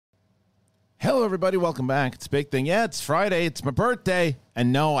Hello, everybody. Welcome back. It's a big thing. Yeah, it's Friday. It's my birthday.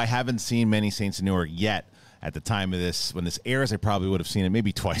 And no, I haven't seen Many Saints of Newark yet. At the time of this, when this airs, I probably would have seen it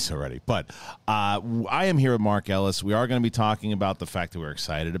maybe twice already. But I am here with Mark Ellis. We are going to be talking about the fact that we're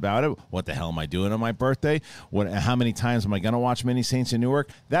excited about it. What the hell am I doing on my birthday? How many times am I going to watch Many Saints of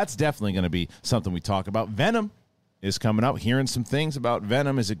Newark? That's definitely going to be something we talk about. Venom is coming up. Hearing some things about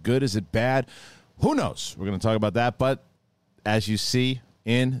Venom. Is it good? Is it bad? Who knows? We're going to talk about that. But as you see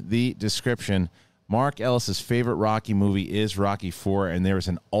in the description, Mark Ellis's favorite Rocky movie is Rocky IV, and there is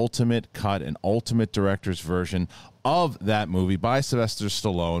an ultimate cut, an ultimate director's version of that movie by Sylvester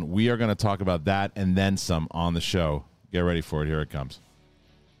Stallone. We are going to talk about that and then some on the show. Get ready for it. Here it comes.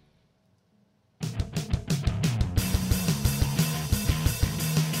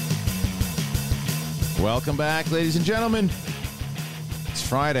 Welcome back, ladies and gentlemen. It's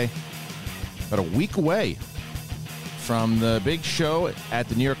Friday, about a week away from the big show at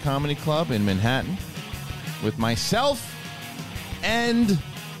the New York Comedy Club in Manhattan with myself and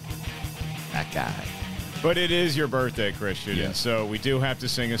that guy. But it is your birthday, Christian, Yes. and so we do have to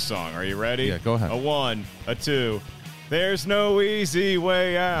sing a song. Are you ready? Yeah, go ahead. A 1, a 2. There's no easy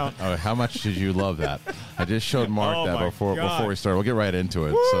way out. Oh, how much did you love that? I just showed Mark Oh that my before God. we start. We'll get right into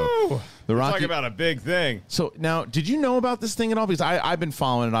it. Woo! So the Rocky. Talk about a big thing. So now, did you know about this thing at all? Because I've been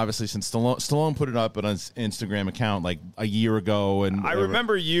following it obviously since Stallone put it up on his Instagram account like a year ago, and I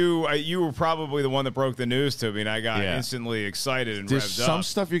remember you were probably the one that broke the news to me, and I got instantly excited and there's revved some up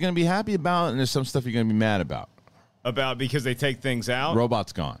stuff you're going to be happy about, and there's some stuff you're going to be mad about. because they take things out.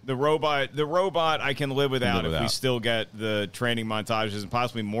 Robot's gone. The robot I can live without if we without. still get the training montages and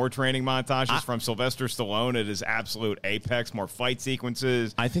possibly more training montages from Sylvester Stallone at his absolute apex, more fight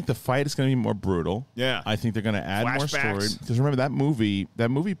sequences. I think the fight is going to be more brutal. Yeah. I think they're going to add more story. Flashbacks. Because remember, that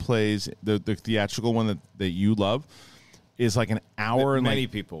movie plays, the theatrical one that you love, is like an hour and Many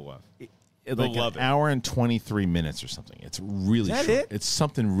people love. like love an it. hour and 23 minutes or something. It's really Is that short. it? It's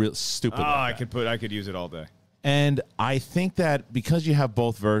something real stupid. Oh, like that. I could use it all day. And I think that because you have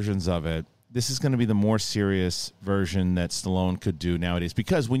both versions of it, this is going to be the more serious version that Stallone could do nowadays.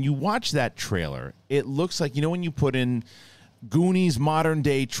 Because when you watch that trailer, it looks like, when you put in Goonies modern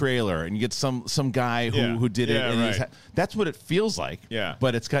day trailer and you get some guy who did it. Yeah, And right. that's what it feels like. Yeah.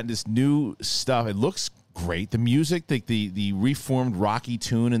 But it's got this new stuff. It looks great. The music, the reformed Rocky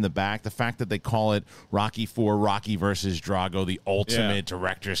tune in the back, the fact that they call it Rocky IV, Rocky versus Drago, the ultimate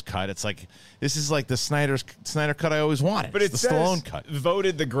director's cut. It's like, this is like the Snyder cut I always wanted. But it's it the says Stallone cut.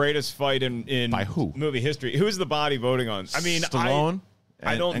 voted the greatest fight in By who? movie history. Who's the body voting on? I mean, Stallone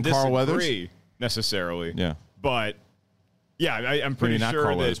I don't and disagree Carl Weathers? necessarily. Yeah. But yeah, I'm pretty Maybe not sure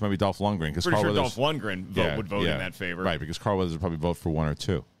Carl that Weathers, maybe Dolph Lundgren. Because pretty Carl sure Weathers, Dolph Lundgren would vote in that favor. Right, because Carl Weathers would probably vote for one or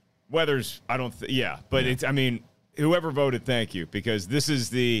two. Weathers, I don't. But it's. I mean, whoever voted, thank you, because this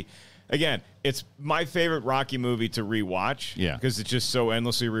is again, it's my favorite Rocky movie to rewatch. Yeah, because it's just so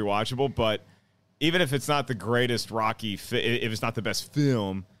endlessly rewatchable. But even if it's not the greatest Rocky, if it's not the best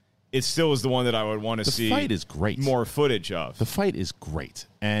film, it still is the one that I would want to see. The fight is great. More footage of. The fight is great,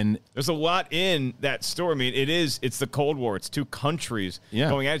 and there's a lot in that story. I mean, it's the Cold War. It's two countries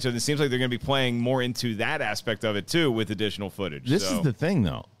going at each other. It seems like they're going to be playing more into that aspect of it too, with additional footage. This is the thing,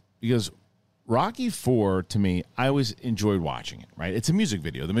 though, because Rocky IV, to me, I always enjoyed watching it, right? It's a music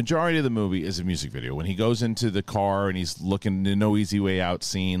video. The majority of the movie is a music video. When he goes into the car and he's looking the No Easy Way Out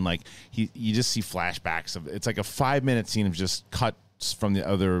scene, like you just see flashbacks of it's like a 5-minute scene of just cuts from the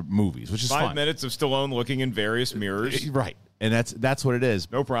other movies, which is 5 fun. minutes of Stallone looking in various mirrors. Right. And that's what it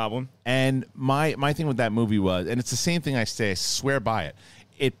is. No problem. And my thing with that movie was, and it's the same thing I say, I swear by it,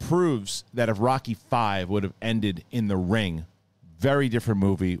 it proves that if Rocky V would have ended in the ring, very different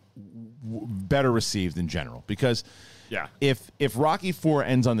movie, better received in general. Because if Rocky IV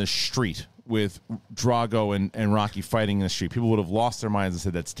ends on the street with Drago and Rocky fighting in the street, people would have lost their minds and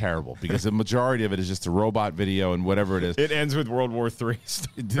said that's terrible, because the majority of it is just a robot video and whatever it is. It ends with World War III.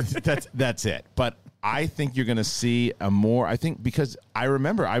 That's it. But I think you're going to see I think because I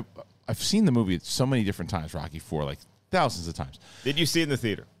remember I've seen the movie so many different times, Rocky IV, like thousands of times. Did you see it in the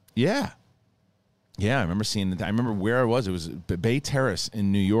theater? Yeah. Yeah, I remember seeing it. I remember where I was. It was Bay Terrace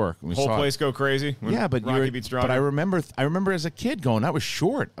in New York. We Whole saw place go crazy. Yeah, but Rocky beats Drago. But I remember as a kid going, that was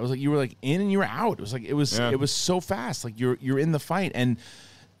short. I was like, you were like in and you were out. It was like it was so fast. Like you're in the fight. And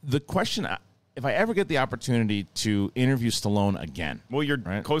the question, if I ever get the opportunity to interview Stallone again, well, you're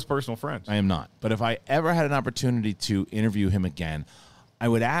close personal friends. I am not. But if I ever had an opportunity to interview him again, I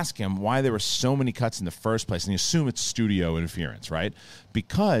would ask him why there were so many cuts in the first place, and you assume it's studio interference, right?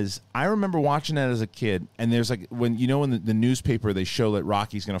 Because I remember watching that as a kid, and there's like when in the newspaper they show that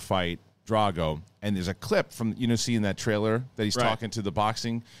Rocky's going to fight Drago, and there's a clip from seeing that trailer that he's talking to the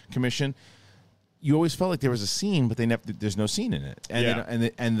boxing commission. you always felt like there was a scene, but there's no scene in it.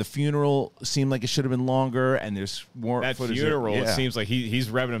 And and the funeral seemed like it should have been longer, and there's more that footage. Funeral, it seems like he's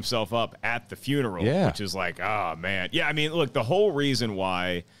revving himself up at the funeral, which is like, oh, man. Yeah, I mean, look, the whole reason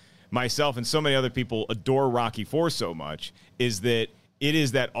why myself and so many other people adore Rocky IV so much is that it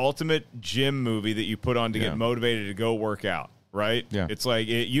is that ultimate gym movie that you put on to get motivated to go work out. Right? Yeah. It's like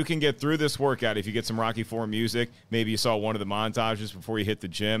you can get through this workout if you get some Rocky IV music. Maybe you saw one of the montages before you hit the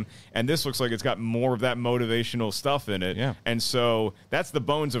gym. And this looks like it's got more of that motivational stuff in it. Yeah. And so that's the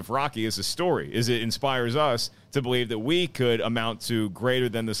bones of Rocky as a story, is it inspires us to believe that we could amount to greater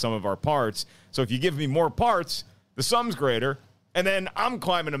than the sum of our parts. So if you give me more parts, the sum's greater. And then I'm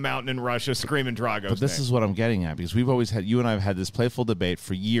climbing a mountain in Russia screaming Drago's But this name. is what I'm getting at, because we've always had, you and I have had this playful debate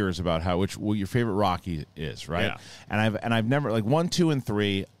for years about what your favorite Rocky is, right? Yeah. And I've never, like 1, 2, and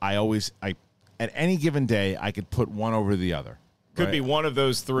 3, at any given day I could put one over the other. Could be one of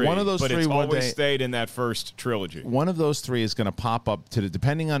those three. One of those but three. It's one always day, stayed in that first trilogy. One of those three is going to pop up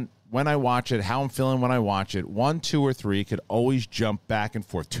depending on when I watch it, how I'm feeling when I watch it. 1, 2, or 3 could always jump back and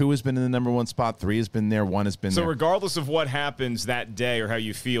forth. 2 has been in the number 1 spot. 3 has been there. 1 has been there. So regardless of what happens that day or how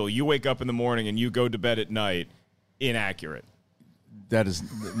you feel, you wake up in the morning and you go to bed at night inaccurate. That is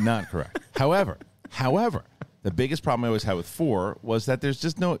not correct. However, the biggest problem I always had with 4 was that there's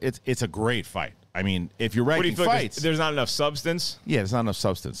just no. It's a great fight. I mean, if you're ranking fights, like there's not enough substance. Yeah, there's not enough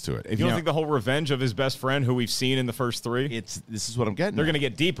substance to it. If you don't think the whole revenge of his best friend, who we've seen in the first 3, this is what I'm getting. They're going to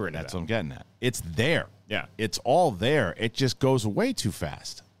get deeper into That's what I'm getting at. It's there. Yeah, it's all there. It just goes way too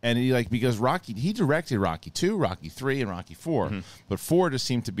fast. And because Rocky, he directed Rocky 2, Rocky 3, and Rocky 4, but 4 just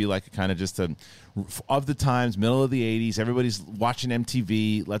seemed to be like a kind of just of the times, middle of the 80s. Everybody's watching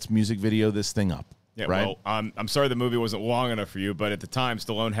MTV. Let's music video this thing up. Yeah, right? Well, I'm sorry the movie wasn't long enough for you, but at the time,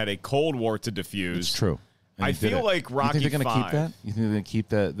 Stallone had a Cold War to diffuse. It's true. I feel like Rocky You think they're going to keep 5. that? You think they're going to keep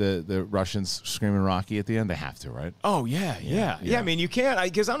the Russians screaming Rocky at the end? They have to, right? Oh, yeah. I mean, you can't,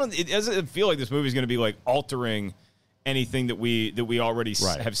 because it doesn't feel like this movie's going to be like altering anything that we already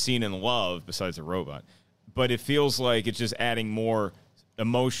have seen and love besides a robot. But it feels like it's just adding more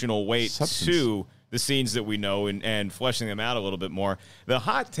emotional weight to the scenes that we know and fleshing them out a little bit more. The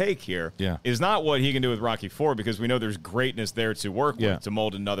hot take here is not what he can do with Rocky IV, because we know there's greatness there to work with, to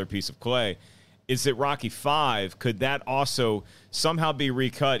mold another piece of clay. Is that Rocky V, could that also somehow be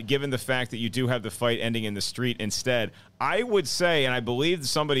recut, given the fact that you do have the fight ending in the street instead? I would say, and I believe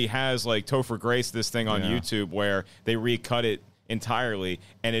somebody has like Topher Grace this thing on YouTube where they recut it entirely,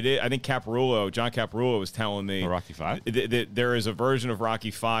 and it is, I think John Caparulo was telling me Rocky V that there is a version of Rocky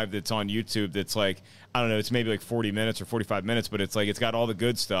V that's on YouTube that's like, I don't know, it's maybe like 40 minutes or 45 minutes, but it's like it's got all the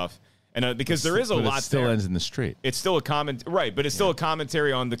good stuff. And because there is a lot, it still ends in the street. It's still a but it's still a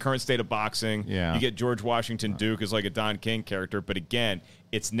commentary on the current state of boxing. Yeah. You get George Washington Duke as like a Don King character, but again,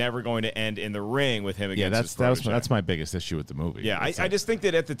 it's never going to end in the ring with him against his protege. That's my biggest issue with the movie. Yeah, I just think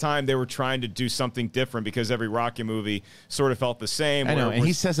that at the time they were trying to do something different, because every Rocky movie sort of felt the same. I know, and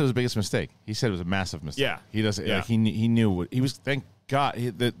he says it was the biggest mistake. He said it was a massive mistake. Yeah, he doesn't. Like, he knew what he was. Thank God,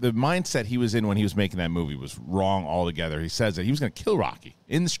 the mindset he was in when he was making that movie was wrong altogether. He says that he was going to kill Rocky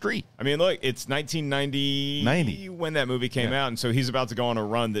in the street. I mean, look, it's 1990 when that movie came out, and so he's about to go on a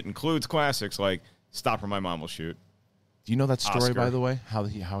run that includes classics like "Stop or My Mom Will Shoot." Do you know that story, Oscar. by the way? How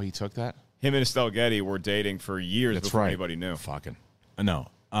he took that? Him and Estelle Getty were dating for years before anybody knew. Fucking no.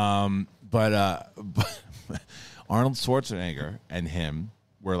 But Arnold Schwarzenegger and him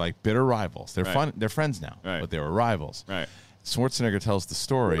were like bitter rivals. They're fun. They're friends now, but they were rivals. Right. Schwarzenegger tells the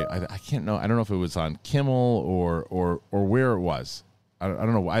story. I can't know. I don't know if it was on Kimmel or where it was. I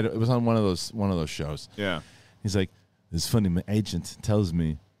don't know. It was on one of those shows. Yeah. He's like, "It's funny. My agent tells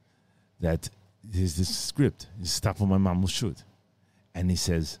me that there's this script. Stop or My Mom Will Shoot," and he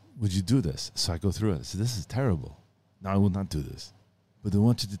says, "Would you do this?" So I go through it. I said, "This is terrible. No, I will not do this. But I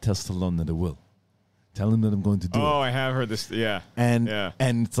want you to tell Stallone that I will. Tell him that I'm going to do it." Oh, I have heard this. Yeah. And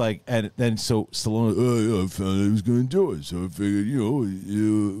it's like, and then so Stallone, I found I was going to do it. So I figured,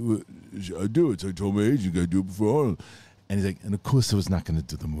 I'd do it. So I told my agent I'd do it before Arnold. And he's like, and of course I was not going to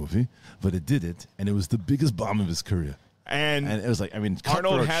do the movie, but I did it. And it was the biggest bomb of his career. And it was like, I mean,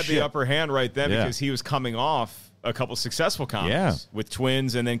 Arnold had the upper hand right then because he was coming off a couple successful comedies with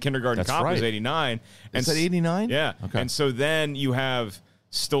Twins, and then Kindergarten Cop was 89. Is that 89? Yeah. Okay. And so then you have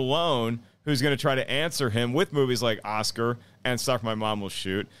Stallone, who's going to try to answer him with movies like Oscar and Stuff My Mom Will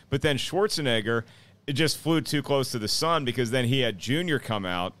Shoot. But then Schwarzenegger, it just flew too close to the sun, because then he had Junior come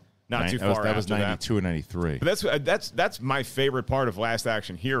out too far after that. That was 92 or 93. But that's my favorite part of Last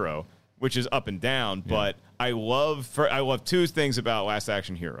Action Hero, which is up and down, but I love two things about Last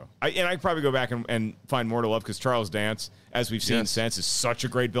Action Hero. I could probably go back and find more to love because Charles Dance, as we've seen since, is such a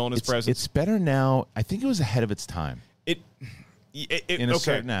great villainous presence. It's better now. I think it was ahead of its time. In a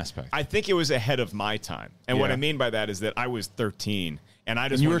certain aspect. I think it was ahead of my time. And what I mean by that is that I was 13 and I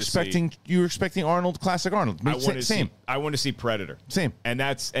just you were expecting Arnold, classic Arnold. I want to see Predator. Same. And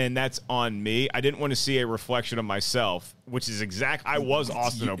that's on me. I didn't want to see a reflection of myself, which is I was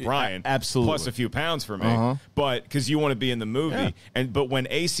Austin O'Brien. Absolutely. Plus a few pounds for me. But because you want to be in the movie. Yeah. But when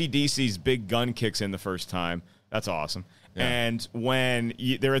AC/DC's big gun kicks in the first time, that's awesome. Yeah. And when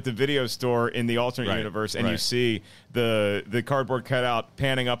they're at the video store in the alternate universe and you see the cardboard cutout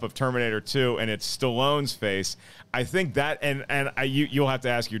panning up of Terminator 2 and it's Stallone's face, I think that, you'll have to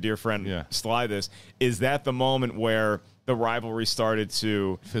ask your dear friend Sly this, is that the moment where the rivalry started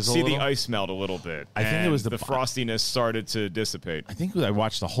to see the ice melt a little bit? I think it was the frostiness started to dissipate. I think I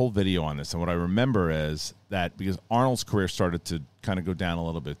watched the whole video on this, and what I remember is that because Arnold's career started to kind of go down a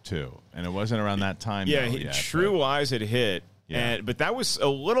little bit too, and it wasn't around that time. True Lies had hit, but that was a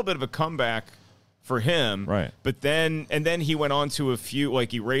little bit of a comeback for him. Right. But then he went on to a few,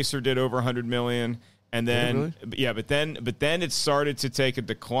 like Eraser did over 100 million, and then but then it started to take a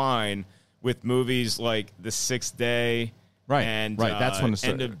decline with movies like The Sixth Day. Right, and that's when it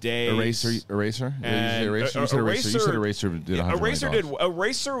started. End of Days. Eraser. You said Eraser did 100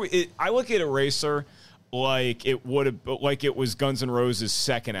 million. I look at Eraser like it was Guns N' Roses'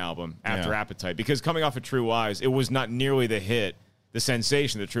 second album after Appetite, because coming off of True Lies, it was not nearly the hit, the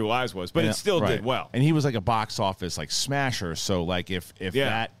sensation that True Lies was, but it still did well. And he was like a box office like smasher. So like if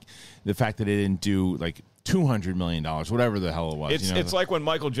that, the fact that it didn't do like $200 million, whatever the hell it was, it's like when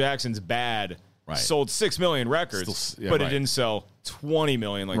Michael Jackson's Bad sold 6 million records, but it didn't sell 20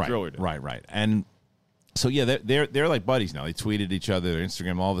 million like Thriller did. Right. And so they're like buddies now. They tweeted each other, their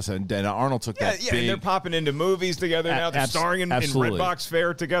Instagram, all of a sudden. And Arnold took that. And they're popping into movies together now. They're starring in Redbox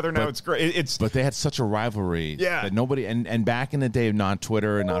Fair together now. It's great. But they had such a rivalry that nobody. And back in the day, not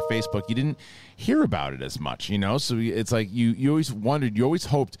Twitter and not Facebook, you didn't hear about it as much. So it's like you always wondered, you always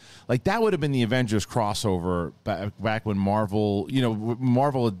hoped like that would have been the Avengers crossover back when Marvel.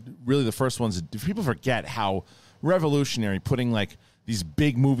 Marvel really the first ones. People forget how revolutionary putting like these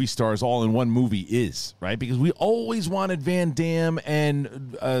big movie stars all in one movie is, right? Because we always wanted Van Damme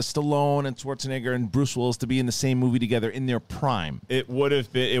and Stallone and Schwarzenegger and Bruce Willis to be in the same movie together in their prime. It would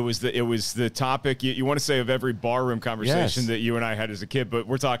have been. It was the topic you want to say of every barroom conversation that you and I had as a kid. But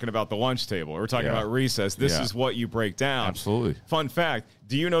we're talking about the lunch table. We're talking about recess. This is what you break down. Absolutely. Fun fact: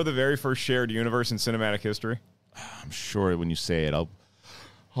 do you know the very first shared universe in cinematic history? I'm sure when you say it, I'll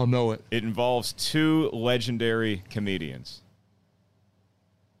know it. It involves two legendary comedians.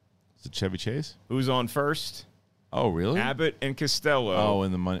 Is it Chevy Chase? Who's on first? Oh, really? Abbott and Costello. Oh,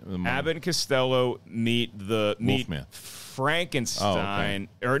 in the money. Abbott and Costello meet Frankenstein.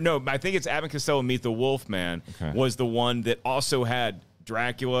 Oh, okay. Or no, I think it's Abbott and Costello meet the Wolfman. Okay. Was the one that also had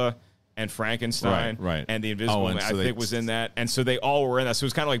Dracula and Frankenstein and the Invisible Man, I think was in that. And so they all were in that. So it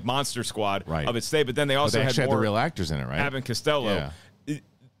was kind of like Monster Squad of its day. But then they also had the real actors in it, right? Abbott and Costello. Yeah.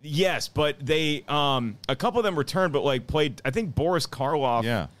 Yes, but they a couple of them returned, but like played. I think Boris Karloff.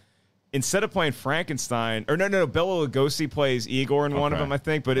 Yeah. Instead of playing Frankenstein, or no, Bela Lugosi plays Igor in one of them, I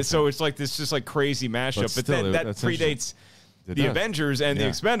think. But it's like this just like crazy mashup. But then that predates the Avengers and the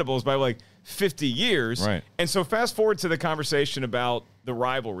Expendables by like 50 years. Right. And so fast forward to the conversation about the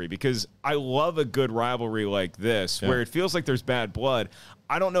rivalry, because I love a good rivalry like this where it feels like there's bad blood.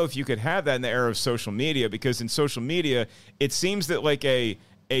 I don't know if you could have that in the era of social media, because in social media, it seems that like a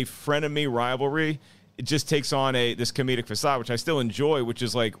frenemy rivalry, it just takes on this comedic facade, which I still enjoy, which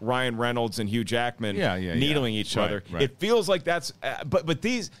is like Ryan Reynolds and Hugh Jackman needling each other. Right. It feels like that's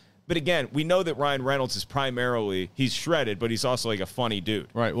but again, we know that Ryan Reynolds is he's shredded, but he's also like a funny dude.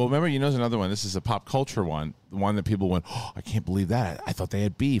 Right. Well, remember, there's another one. This is a pop culture one. The one that people went, "Oh, I can't believe that. I thought they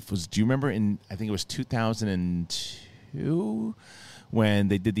had beef." Do you remember I think it was 2002 when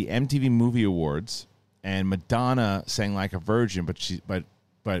they did the MTV Movie Awards and Madonna sang Like a Virgin, but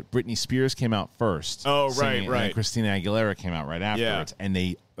Britney Spears came out first. Oh, singing, right. And Christina Aguilera came out right afterwards. And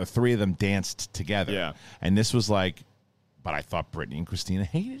the three of them danced together. Yeah. And this was like, but I thought Britney and Christina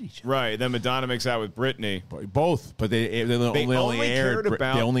hated each other. Right. Then Madonna makes out with Britney. Both. But they only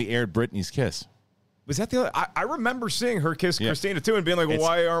aired Britney's kiss. Was that the other? I remember seeing her kiss Christina too and being like, well,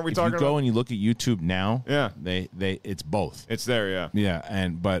 why aren't we talking about? If you go and you look at YouTube now, they it's both. It's there, yeah. Yeah,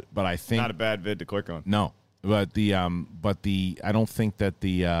 but I think not a bad vid to click on. No. But I don't think that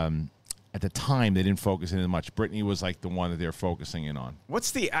at the time they didn't focus in as much. Brittany was like the one that they're focusing in on.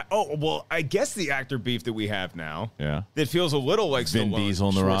 What's the I guess the actor beef that we have now, that feels a little like Vin Diesel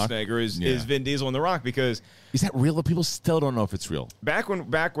and The Rock is Vin Diesel and The Rock, because is that real? People still don't know if it's real. Back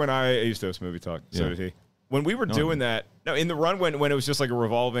when I used to host Movie Talk, so did he. When we were doing that, in the run when it was just like a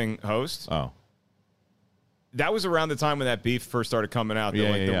revolving host. Oh. That was around the time when that beef first started coming out.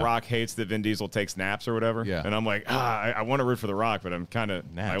 That, The Rock hates that Vin Diesel takes naps or whatever. Yeah. And I'm like, I want to root for The Rock, but I'm kind of,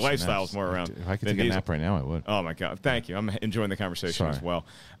 my lifestyle is more around If I could Vin take Diesel. a nap right now, I would. Oh, my God. Thank you. I'm enjoying the conversation as well.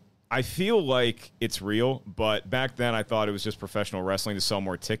 I feel like it's real, but back then I thought it was just professional wrestling to sell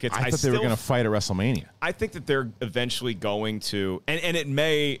more tickets. I thought they were going to fight at WrestleMania. I think that they're eventually going to, and it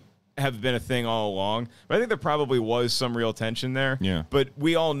may have been a thing all along, but I think there probably was some real tension there. Yeah. But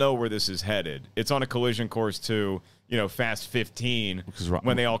we all know where this is headed. It's on a collision course to, Fast 15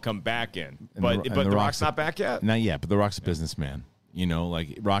 when they all come back in. But the Rock's not back yet? Not yet, but The Rock's a businessman.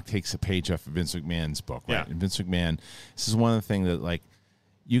 Like Rock takes a page off of Vince McMahon's book, right? Yeah. And Vince McMahon, this is one of the things that, like,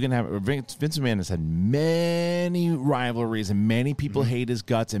 you can have. Vince McMahon has had many rivalries, and many people hate his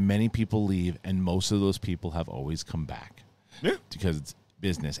guts, and many people leave, and most of those people have always come back. Yeah. Because it's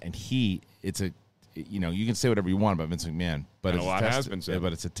business, and you can say whatever you want about Vince McMahon, but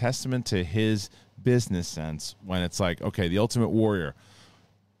it's a testament to his business sense when it's like, okay, the Ultimate Warrior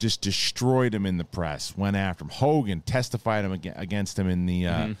just destroyed him in the press, went after him. Hogan testified against him in the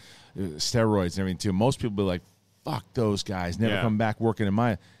steroids and everything too. Most people be like, fuck those guys, never come back working in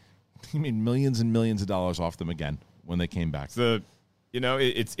my. He made millions and millions of dollars off them again when they came back.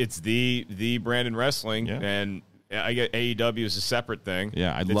 It's the brand in wrestling, and I get AEW is a separate thing.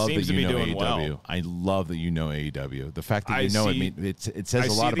 Yeah, I love that you know AEW. Well. I love that you know AEW. The fact that you know it says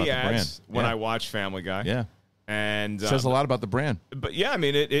a lot about the brand. When I watch Family Guy, and it says a lot about the brand. But yeah, I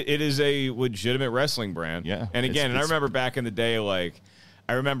mean, it is a legitimate wrestling brand. Yeah, and again, I remember back in the day, like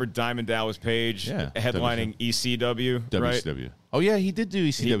I remember Diamond Dallas Page headlining ECW, right? WCW. Oh yeah, he did do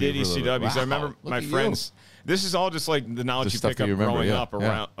ECW. He did ECW. Wow. So I remember my friends. This is all just like the knowledge you pick up growing up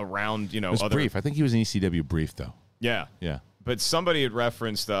around it was brief. I think he was in ECW brief though. Yeah. But somebody had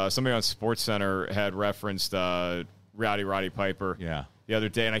referenced, somebody on SportsCenter had referenced Roddy Piper the other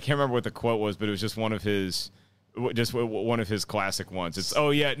day, and I can't remember what the quote was, but it was just one of his classic ones. It's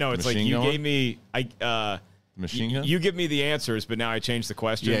it's like you gave me Machine Gun. You give me the answers, but now I change the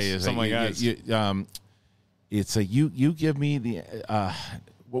questions. Yeah, something like that. It's like you give me the.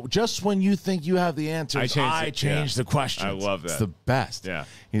 Just when you think you have the answers, I change the questions. I love that. It's the best. Yeah.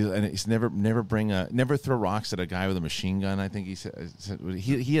 He's never throw rocks at a guy with a machine gun. I think he said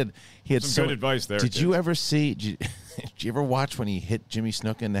he had some good advice there. Did you ever see? Did you ever watch when he hit Jimmy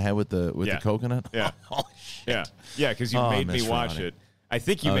Snuka in the head with the coconut? Yeah. Oh, shit. Yeah, because you made me watch it. I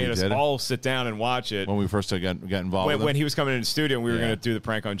think you made us all sit down and watch it when we first got involved. When he was coming in the studio, and we were going to do the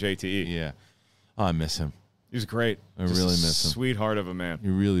prank on JTE. Yeah. Oh, I miss him. He was great. I really miss him. Sweetheart of a man. He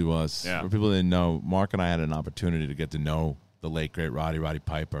really was. Yeah. For people that didn't know, Mark and I had an opportunity to get to know the late, great Roddy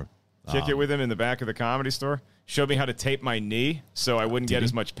Piper. Kick it with him in the back of the Comedy Store. Showed me how to tape my knee so I wouldn't get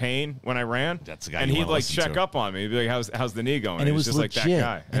as much pain when I ran. That's the guy. And he'd like check up on me. He'd be like, how's the knee going? And it was just legit. Like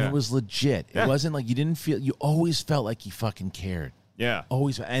that guy. And it was legit. Yeah. It wasn't like you always felt like he fucking cared. Yeah.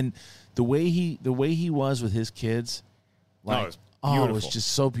 Always. And the way he was with his kids, like, it was just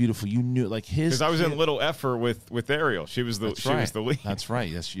so beautiful. You knew, like, his. Because I was in Little Effer with Ariel. She was the lead. That's right.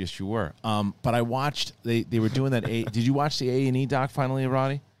 Yes, you were. But I watched. They were doing that. Did you watch the A&E doc finally,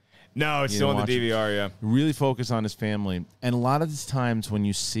 Roddy? No, it's still on the DVR. Yeah. Really focus on his family, and a lot of these times when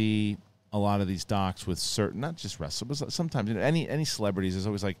you see a lot of these docs with certain, not just wrestlers, but sometimes any celebrities, is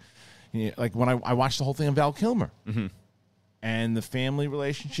always like, like when I watched the whole thing on Val Kilmer, and the family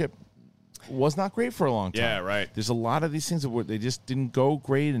relationship was not great for a long time. Yeah, right. There's a lot of these things that they just didn't go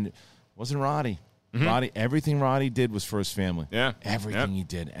great, and it wasn't Roddy. Everything Roddy did was for his family. Yeah, everything he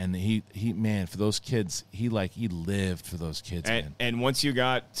did, and he man, for those kids, he lived for those kids. And once you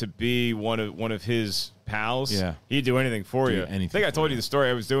got to be one of his pals, he'd do anything for you. I think I told you the story.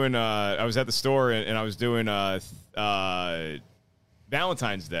 I was at the store and I was doing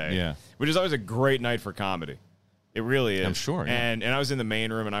Valentine's Day, which is always a great night for comedy. It really is. I'm sure. Yeah. And I was in the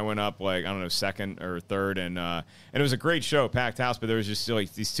main room, and I went up like, I don't know, second or third, and it was a great show, packed house, but there was just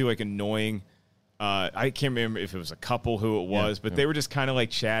like these two like annoying. I can't remember if it was a couple who it was, but they were just kind of like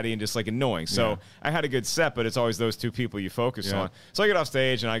chatty and just like annoying. So I had a good set, but it's always those two people you focus on. So I get off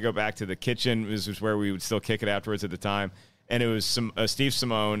stage and I go back to the kitchen. This was where we would still kick it afterwards at the time. And it was Steve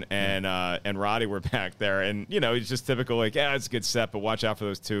Simone and Roddy were back there. And, it's just typical like, it's a good set, but watch out for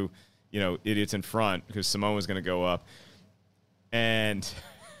those two, idiots in front because Simone was going to go up. And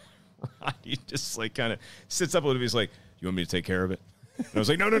Roddy just like kind of sits up a little bit. He's like, you want me to take care of it? And I was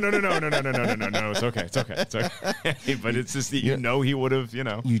like, no, it's okay. But it's just that he would have,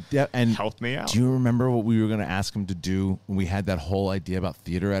 helped me out. Do you remember what we were going to ask him to do when we had that whole idea about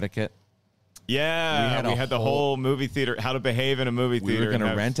theater etiquette? Yeah, we had the whole movie theater, how to behave in a movie theater. We were going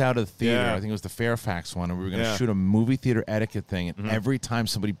to rent out a theater. I think it was the Fairfax one, and we were going to shoot a movie theater etiquette thing. And every time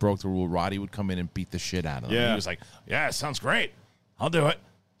somebody broke the rule, Roddy would come in and beat the shit out of them. Yeah. And he was like, "Yeah, sounds great. I'll do it.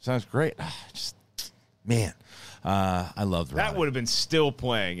 Sounds great." Man, I loved Roddy. That would have been still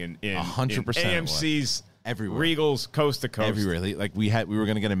playing in 100% AMC's. Everywhere. Regals coast to coast. Everywhere. Like we were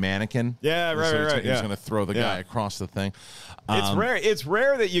going to get a mannequin. Yeah, right. He was going to throw the guy across the thing. It's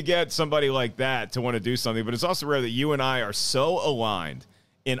rare that you get somebody like that to want to do something, but it's also rare that you and I are so aligned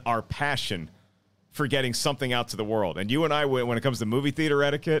in our passion for getting something out to the world. And you and I, when it comes to movie theater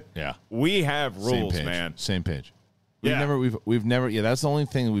etiquette, we have rules, man. Same page. We've never. Yeah, that's the only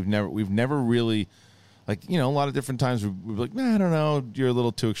thing we've never really. Like, a lot of different times we're like, I don't know, you're a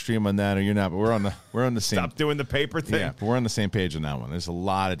little too extreme on that, or you're not. But we're on the same. Stop doing the paper thing. Yeah, but we're on the same page on that one. There's a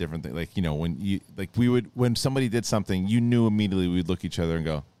lot of different things. Like, when somebody did something, you knew immediately we'd look at each other and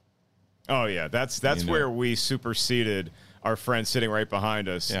go, "Oh yeah, that's where we superseded our friend sitting right behind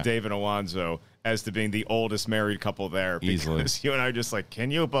us, Dave and Alonzo, as to being the oldest married couple there." Easily. Because you and I are just like,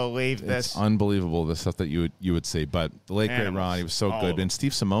 can you believe this? It's unbelievable, the stuff that you would see. But the late great Ron, he was so good. And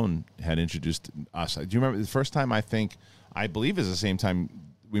Steve Simone had introduced us. Do you remember the first time? I believe is the same time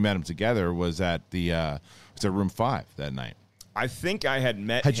we met him together, was at Room 5 that night. I think I had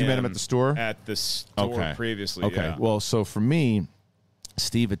met you met him at the store? At the store previously. Okay. Yeah. Well, so for me,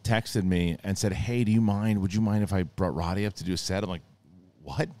 Steve had texted me and said, "Hey, would you mind if I brought Roddy up to do a set?" I'm like,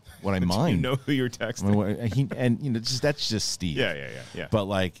 "What? Would I mind?" You know who you're texting? That's just Steve. Yeah. But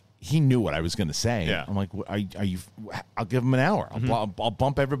like, he knew what I was going to say. Yeah. I'm like, are you? I'll give him an hour. I'll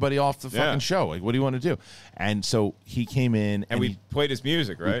bump everybody off the fucking show. Like, what do you want to do? And so he came in and we played his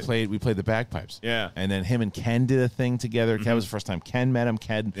music, right? We played the bagpipes. Yeah. And then him and Ken did a thing together. Ken was the first time Ken met him.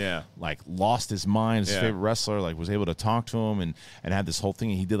 Ken lost his mind. His favorite wrestler, was able to talk to him and had this whole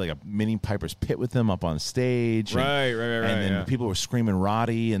thing. And he did like a mini Piper's Pit with him up on stage. Right. And then people were screaming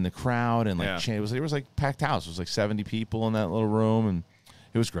Roddy in the crowd, and it was like packed house. It was like 70 people in that little room, and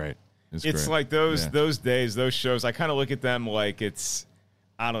it was great. It's like those days, those shows, I kind of look at them like it's,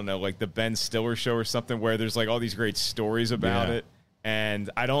 I don't know, like the Ben Stiller show or something, where there's like all these great stories about it. And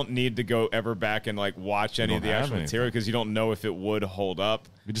I don't need to go ever back and like watch any of the actual material, because you don't know if it would hold up.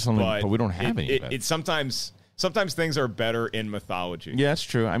 But we don't have any of it. It's sometimes things are better in mythology. Yeah, that's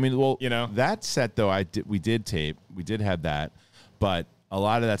true. I mean, that set though, we did tape. We did have that. But a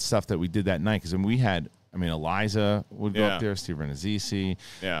lot of that stuff that we did that night, because we had, Eliza would go up there, Steve Renazzisi.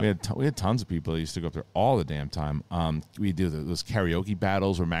 Yeah. We had tons of people that used to go up there all the damn time. We do those karaoke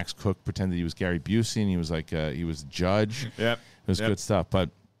battles where Max Cook pretended he was Gary Busey and he was like he was a judge. Yep. It was good stuff. But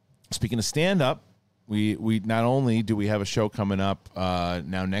speaking of stand-up, we not only do we have a show coming up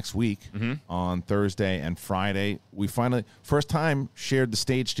now next week on Thursday and Friday, we finally first time shared the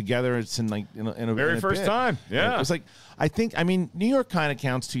stage together. It's in a very first time. Yeah, it was like, New York kind of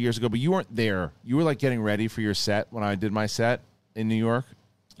counts 2 years ago, but you weren't there. You were like getting ready for your set when I did my set in New York.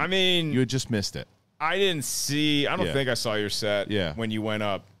 You had just missed it. I didn't see. I don't think I saw your set. When you went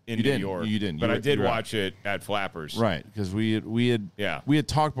up in New York. You didn't. But I did watch it at Flappers. Right, because we had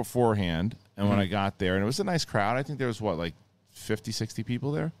talked beforehand. And when I got there, and it was a nice crowd. I think there was, 50, 60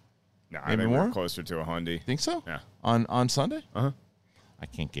 people there? No, I think more? Closer to 100. Think so? Yeah. On Sunday? Uh-huh. I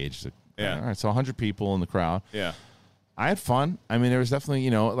can't gauge the... Yeah. All right, so 100 people in the crowd. Yeah. I had fun. There was definitely,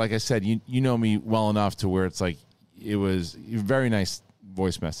 like I said, you know me well enough to where it's like, it was a very nice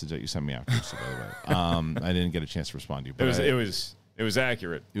voice message that you sent me after, so by the way. I didn't get a chance to respond to you. But it was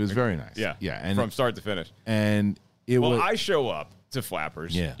accurate. It was very nice. Yeah. Yeah. And from start to finish. And I show up to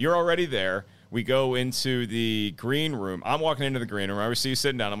Flappers. Yeah. You're already there. We go into the green room. I'm walking into the green room. I see you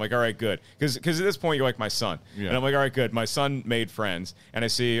sitting down. I'm like, all right, good. Because at this point, you're like my son. Yeah. And I'm like, all right, good. My son made friends. And I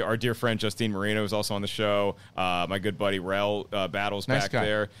see our dear friend Justine Marino is also on the show. My good buddy Rel Battles nice back guy.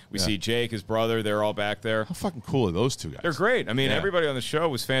 There. We see Jake, his brother. They're all back there. How fucking cool are those two guys? They're great. Everybody on the show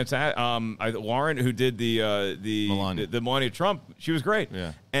was fantastic. Lauren, who did the Melania Trump, she was great.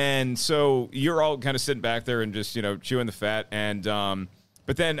 Yeah. And so you're all kind of sitting back there and just, chewing the fat. And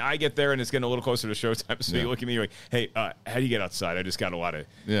but then I get there and it's getting a little closer to showtime. So you look at me, you're like, hey, how do you get outside? I just got a lot of...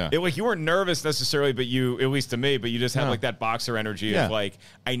 Yeah. You weren't nervous necessarily, but you, at least to me, but you just had like that boxer energy of like,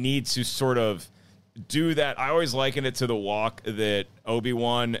 I need to sort of do that. I always liken it to the walk that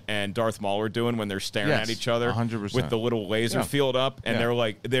Obi-Wan and Darth Maul are doing when they're staring at each other 100%. with the little laser field up. And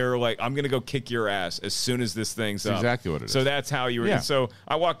they're like, I'm going to go kick your ass as soon as this thing's up. Exactly what it is. So that's how you were... Yeah. So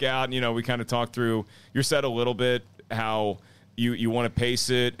I walk out and, we kind of talk through your set a little bit, how... you want to pace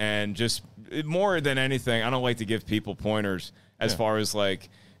it, and just more than anything, I don't like to give people pointers as far as like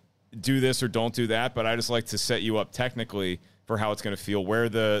do this or don't do that, but I just like to set you up technically for how it's going to feel, where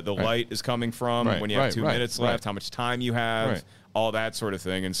the light is coming from when you have 2 minutes left, how much time you have, all that sort of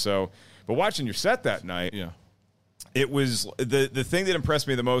thing. And so, but watching your set that night, it was the thing that impressed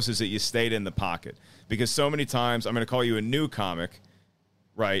me the most is that you stayed in the pocket, because so many times, I'm going to call you a new comic,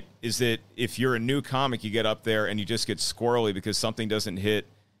 right, is that if you're a new comic, you get up there and you just get squirrely because something doesn't hit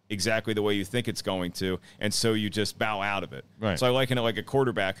exactly the way you think it's going to, and so you just bow out of it. Right. So I liken it like a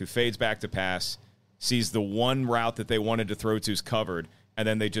quarterback who fades back to pass, sees the one route that they wanted to throw to is covered, and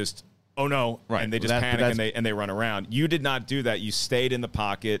then they just, oh no, and they just panic and they run around. You did not do that. You stayed in the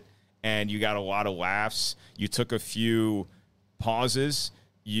pocket, and you got a lot of laughs. You took a few pauses.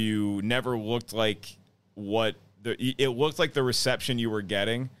 You never looked like it looked like the reception you were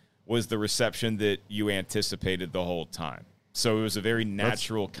getting was the reception that you anticipated the whole time. So it was a very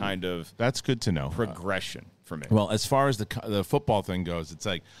natural that's good to know progression for me. Well, as far as the football thing goes, it's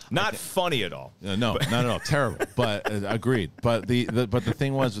like not funny at all. No, not at all. Terrible. But agreed. But the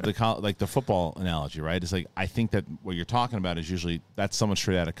thing was with the football analogy, right? It's like I think that what you're talking about is usually that's someone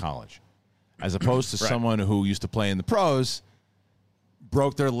straight out of college, as opposed to someone who used to play in the pros,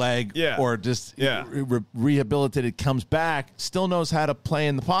 broke their leg, or just rehabilitated, comes back, still knows how to play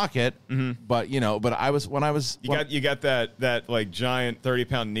in the pocket. Mm-hmm. But you got that like giant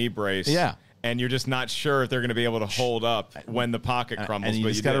 30-pound knee brace. Yeah. And you're just not sure if they're going to be able to hold up when the pocket crumbles. And you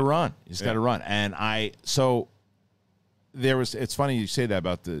just got to run. You just got to run. And it's funny you say that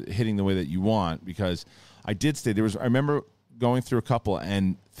about the hitting the way that you want, because I did stay. I remember going through a couple,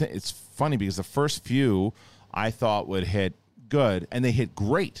 and it's funny because the first few I thought would hit good, and they hit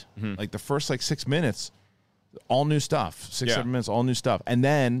great. Mm-hmm. Like the first 6 minutes, all new stuff. 6-7 minutes, all new stuff. And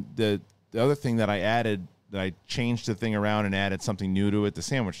then the other thing that I added, that I changed the thing around and added something new to it, the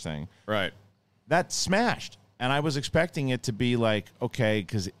sandwich thing. Right. That smashed. And I was expecting it to be like, okay,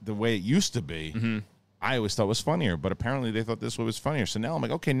 because the way it used to be, I always thought was funnier. But apparently they thought this was funnier. So now I'm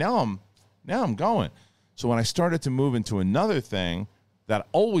like, okay, now I'm going. So when I started to move into another thing that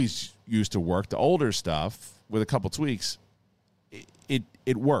always used to work, the older stuff with a couple tweaks,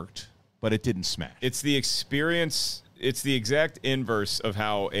 it worked, but it didn't smash. It's the experience. It's the exact inverse of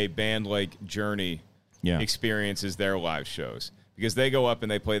how a band like Journey experiences their live shows, because they go up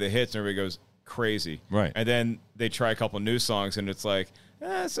and they play the hits and everybody goes crazy, right? And then they try a couple new songs and it's like,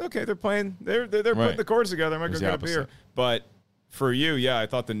 it's okay. They're playing. They're putting the chords together. I might go get a beer. But for you, I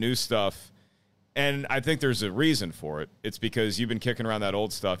thought the new stuff, and I think there's a reason for it. It's because you've been kicking around that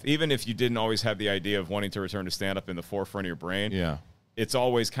old stuff, even if you didn't always have the idea of wanting to return to stand up in the forefront of your brain. Yeah. It's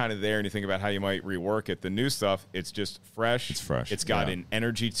always kind of there, and you think about how you might rework it. The new stuff, it's just fresh. It's fresh. It's got an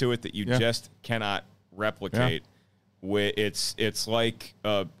energy to it that you just cannot replicate. It's like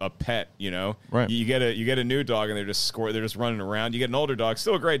a pet, Right. You get a new dog and they're just running around. You get an older dog,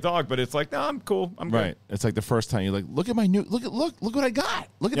 still a great dog, but it's like, no, I'm cool, I'm right. good. It's like the first time you're like, look at my new look what I got.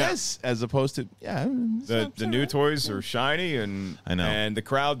 Look at this, as opposed to the new toys are shiny, and I know, and the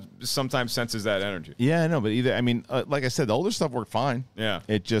crowd sometimes senses that energy. Yeah, I know, but like I said, the older stuff worked fine. Yeah,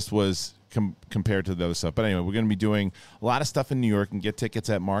 it just was compared to the other stuff. But anyway, we're going to be doing a lot of stuff in New York, and get tickets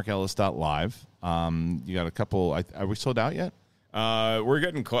at markellis.live. You got a couple. Are we sold out yet? We're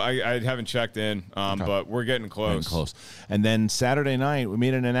getting close. I haven't checked in, but we're getting close. And then Saturday night, we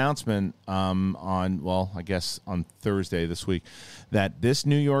made an announcement I guess on Thursday this week, that this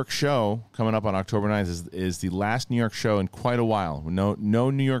New York show coming up on October 9th is the last New York show in quite a while. No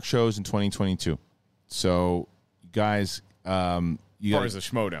New York shows in 2022. So, guys, as far as the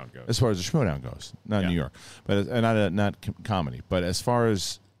Schmodown goes. As far as the Schmodown goes, not New York, but not comedy. But as far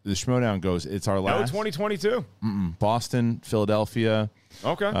as the Schmodown goes, it's our last. No, 2022. Boston, Philadelphia.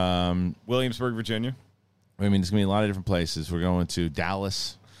 Okay. Williamsburg, Virginia. I mean, there's going to be a lot of different places. We're going to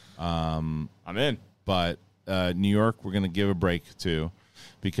Dallas. I'm in. But New York, we're going to give a break to,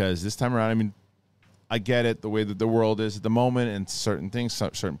 because this time around, I mean, I get it, the way that the world is at the moment, and certain things,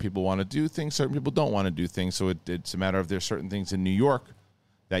 certain people want to do things, certain people don't want to do things. So it's a matter of there's certain things in New York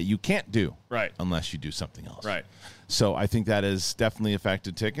that you can't do, right, unless you do something else, right. So I think that has definitely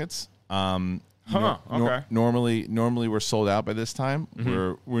affected tickets. Okay. Normally we're sold out by this time.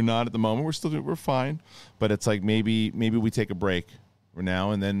 Mm-hmm. We're not at the moment. We're fine, but it's like maybe we take a break for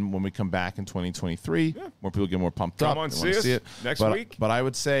now, and then when we come back in 2023, more people get more pumped up. Come on, see it next week. But I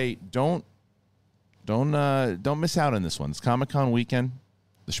would say don't miss out on this one. It's Comic-Con weekend.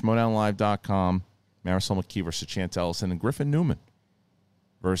 TheSchmodownLive.com. Marisol McKee versus Chance Ellison, and Griffin Newman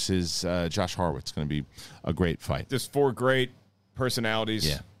versus Josh Harwood. Going to be a great fight. Just 4 great personalities.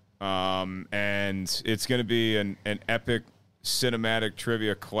 Yeah. And it's going to be an epic cinematic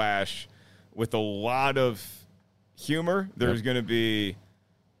trivia clash with a lot of humor. There's going to be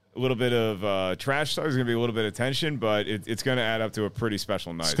a little bit of trash talk. There's going to be a little bit of tension, but it's going to add up to a pretty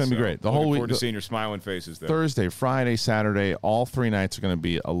special night. It's going to be great. The whole week. Forward to seeing your smiling faces there. Thursday, Friday, Saturday, all 3 nights are going to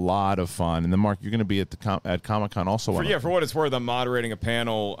be a lot of fun. And then, Mark, you're going to be at at Comic-Con also. For what it's worth, I'm moderating a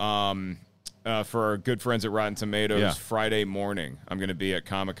panel for our good friends at Rotten Tomatoes Friday morning. I'm going to be at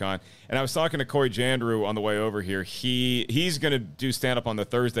Comic-Con. And I was talking to Corey Jandrew on the way over here. He's going to do stand-up on the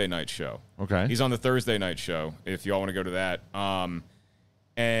Thursday night show. Okay. He's on the Thursday night show, if y'all want to go to that.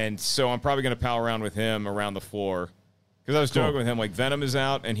 And so I'm probably going to pal around with him around the floor. Because I was joking with him, like, Venom is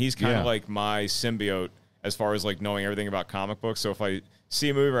out, and he's kind of like my symbiote as far as, like, knowing everything about comic books. So if I see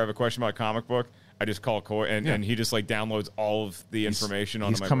a movie or I have a question about a comic book, I just call Corey, and he just, like, downloads all of the information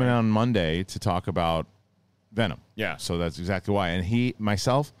onto my brain. He's coming out on Monday to talk about Venom. Yeah. So that's exactly why. And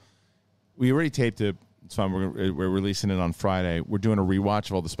myself, we already taped it. It's fine. We're releasing it on Friday. We're doing a rewatch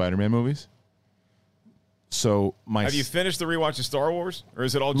of all the Spider-Man movies. So have you finished the rewatch of Star Wars, or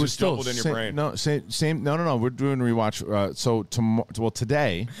is it all just jumbled in your brain? No, same. No. We're doing a rewatch.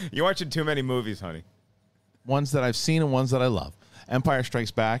 Today you're watching too many movies, honey. Ones that I've seen and ones that I love. Empire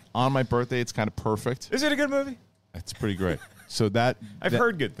Strikes Back on my birthday. It's kind of perfect. Is it a good movie? It's pretty great. So I've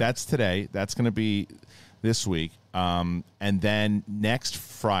heard good things. That's today. That's going to be this week, and then next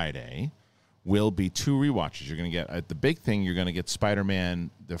Friday will be 2 rewatches. You're going to get the big thing. You're going to get Spider-Man,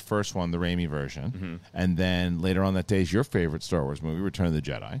 the first one, the Raimi version, and then later on that day is your favorite Star Wars movie, Return of the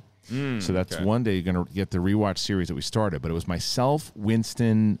Jedi. So that's one day you're going to get the rewatch series that we started. But it was myself,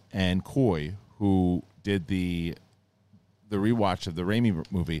 Winston, and Coy who did the rewatch of the Raimi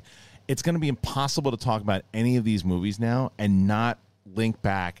movie. It's going to be impossible to talk about any of these movies now and not link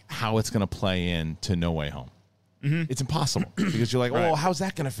back how it's going to play in to No Way Home. It's impossible because you're like, oh, how's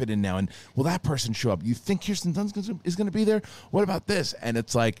that going to fit in now? And will that person show up? You think Kirsten Dunst is going to be there? What about this? And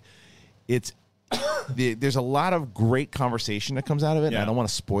it's like, there's a lot of great conversation that comes out of it. And I don't want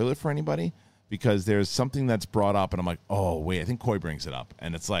to spoil it for anybody because there's something that's brought up and I'm like, oh, wait, I think Coy brings it up.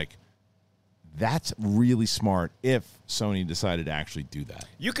 And it's like, that's really smart if Sony decided to actually do that.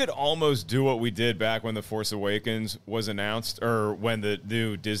 You could almost do what we did back when The Force Awakens was announced or when the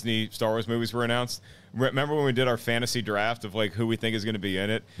new Disney Star Wars movies were announced. Remember when we did our fantasy draft of like who we think is going to be in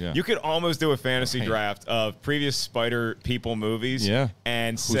it? Yeah. You could almost do a fantasy draft of previous Spider People movies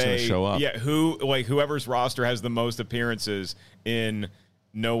and who's going to show up. Yeah, whoever's roster has the most appearances in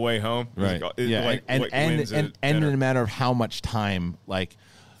No Way Home. Right. And in a matter of how much time, like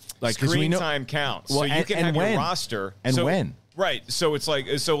screen time counts. Well, so you can have your roster. And when. Right. So it's like,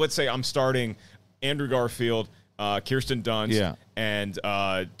 so let's say I'm starting Andrew Garfield, Kirsten Dunst, and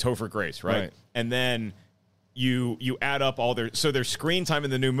Topher Grace, right? And then you add up all their screen time in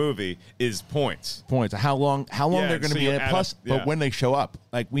the new movie is points. How long they're going to be in it. Plus, but when they show up.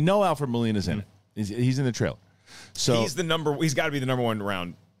 Like, we know Alfred Molina's in it. He's in the trailer. So he's got to be the number one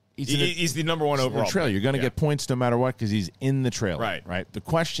round. He's the number one overall. In the trailer. You're going to get points no matter what because he's in the trailer. Right. The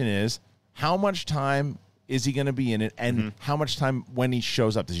question is, how much time is he going to be in it, and how much time when he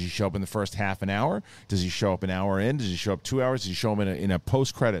shows up? Does he show up in the first half an hour? Does he show up an hour in? Does he show up 2 hours? Does he show up in a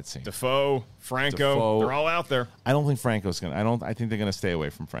post-credit scene? Defoe, Franco, they're all out there. I don't think Franco's going to. I think they're going to stay away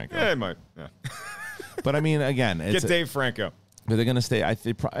from Franco. Yeah, they might. Yeah. But I mean, again, get Dave Franco. But they're going to stay.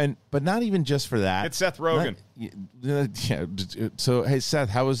 But not even just for that. It's Seth Rogen. So hey, Seth,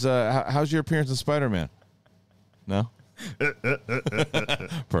 how's your appearance in Spider-Man? No.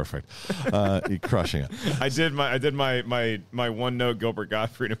 Perfect. You're crushing it. I did my one note Gilbert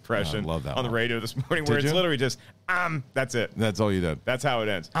Gottfried impression love that on the radio this morning, where it's literally just that's it. That's all you did. That's how it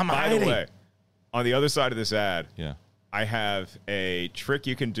ends. By the way, on the other side of this ad, I have a trick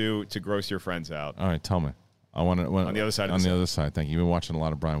you can do to gross your friends out. All right, tell me. I want to on the other side. On the other side. Thank you. You've been watching a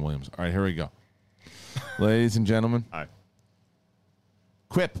lot of Brian Williams. All right, here we go. Ladies and gentlemen. Hi.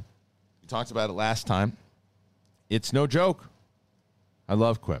 Quip. We talked about it last time. It's no joke. I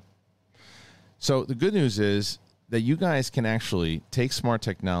love Quip. So the good news is that you guys can actually take smart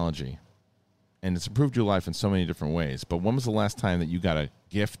technology, and it's improved your life in so many different ways. But when was the last time that you got a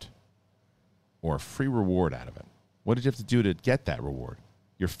gift or a free reward out of it? What did you have to do to get that reward?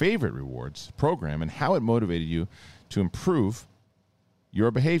 Your favorite rewards program and how it motivated you to improve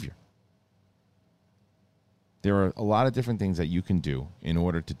your behavior. There are a lot of different things that you can do in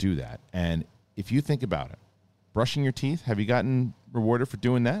order to do that. And if you think about it, brushing your teeth, have you gotten rewarded for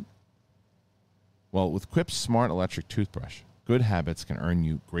doing that? Well, with Quip's smart electric toothbrush, good habits can earn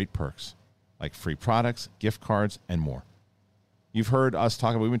you great perks like free products, gift cards, and more. You've heard us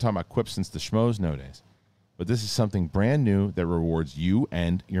talk about, we've been talking about Quip since the Schmoes No Days. But this is something brand new that rewards you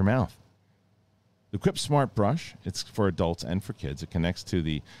and your mouth. The Quip Smart Brush, it's for adults and for kids. It connects to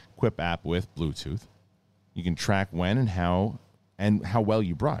the Quip app with Bluetooth. You can track when and how well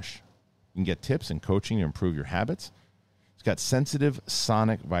you brush. You can get tips and coaching to improve your habits. It's got sensitive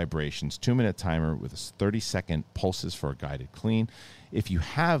sonic vibrations, 2-minute timer with 30-second pulses for a guided clean. If you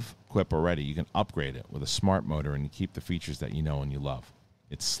have Quip already, you can upgrade it with a smart motor and you keep the features that you know and you love.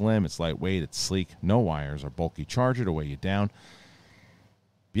 It's slim, it's lightweight, it's sleek, no wires or bulky charger to weigh you down.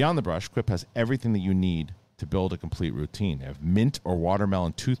 Beyond the brush, Quip has everything that you need to build a complete routine. They have mint or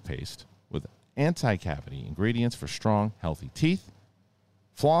watermelon toothpaste with anti-cavity ingredients for strong, healthy teeth.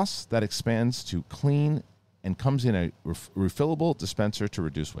 Floss that expands to clean and comes in a refillable dispenser to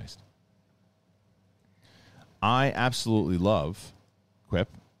reduce waste. I absolutely love Quip.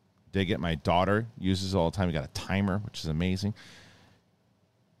 Dig it. My daughter uses it all the time. We got a timer, which is amazing.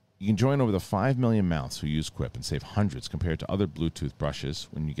 You can join over the 5 million mouths who use Quip and save hundreds compared to other Bluetooth brushes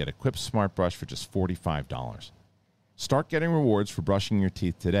when you get a Quip Smart Brush for just $45. Start getting rewards for brushing your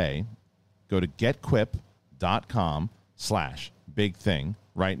teeth today. Go to getquip.com/bigthing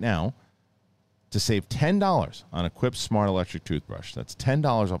right now to save $10 on a Quip Smart Electric Toothbrush. That's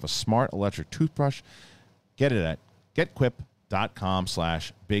 $10 off a smart electric toothbrush. Get it at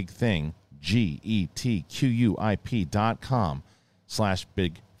getquip.com/bigthing,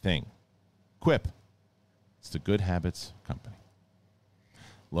 getquip.com/bigthing. Quip. It's the good habits company.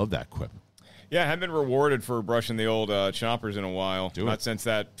 Love that Quip. Yeah, I haven't been rewarded for brushing the old chompers in a while. Not since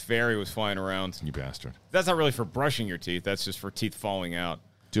that fairy was flying around. You bastard. That's not really for brushing your teeth. That's just for teeth falling out.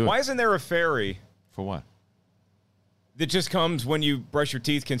 Why isn't there a fairy? For what? That just comes when you brush your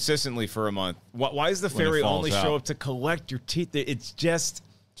teeth consistently for a month. Why does the fairy only show up to collect your teeth? It's just...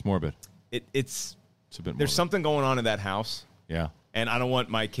 It's morbid. It's a bit morbid. There's something going on in that house. Yeah. And I don't want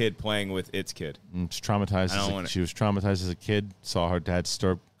my kid playing with its kid. It's traumatized. She was traumatized as a kid. Saw her dad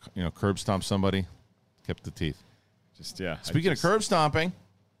curb stomp somebody. Kept the teeth. Speaking of curb stomping,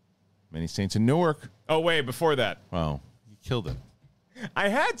 Many Saints in Newark. Oh, wait, before that. Wow. You killed it. I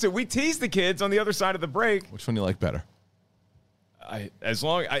had to. We teased the kids on the other side of the break. Which one do you like better? I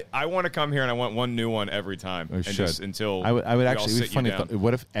want to come here and I want one new one every time. Oh, just until I would actually. It would be funny.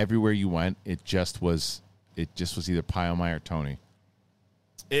 What if everywhere you went, it just was either Pie-O-My or Tony?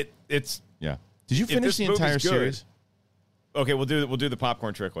 It's yeah. Did you finish the entire series? Okay, we'll do the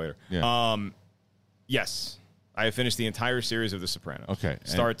popcorn trick later. Yeah. Yes, I have finished the entire series of The Sopranos. Okay,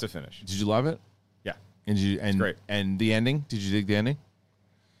 start to finish. Did you love it? Yeah. It's great. And the ending? Did you dig the ending?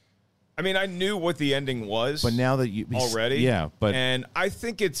 I mean, I knew what the ending was, but now that you already, and I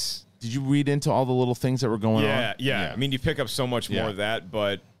think it's. Did you read into all the little things that were going on? Yeah. I mean, you pick up so much more of that,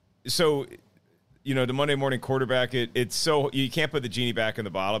 but so. The Monday morning quarterback, it's so you can't put the genie back in the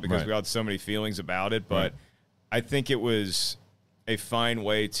bottle because we had so many feelings about it. But I think it was a fine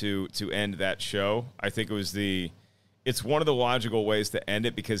way to end that show. I think it's one of the logical ways to end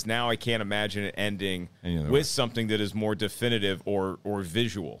it because now I can't imagine it ending with something that is more definitive or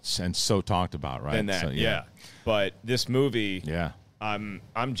visual and so talked about, right? Than that, so, But this movie, yeah, I'm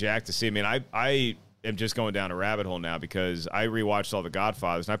jacked to see. I mean, I am just going down a rabbit hole now because I rewatched all the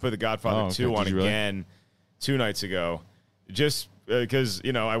Godfathers and I put the Godfather 2 on again 2 nights ago, just because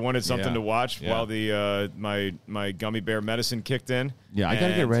I wanted something to watch while the my gummy bear medicine kicked in. Yeah, I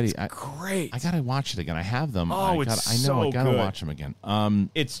gotta get ready. Great. I gotta watch it again. I have them. Oh, I gotta watch them again.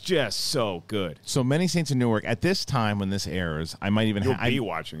 It's just so good. So Many Saints in Newark. At this time when this airs, I might even be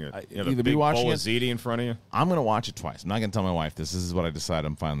watching it. Either be watching bowl of ziti in front of you. I'm gonna watch it twice. I'm not gonna tell my wife this. This is what I decide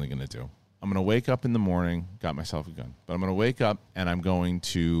I'm finally gonna do. I'm going to wake up in the morning, got myself a gun, but I'm going to wake up and I'm going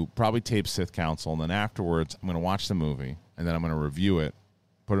to probably tape Sith Council, and then afterwards I'm going to watch the movie, and then I'm going to review it,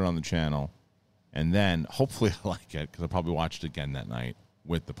 put it on the channel, and then hopefully I like it because I'll probably watch it again that night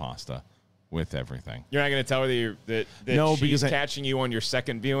with the pasta, with everything. You're not going to tell her that no, she's catching you on your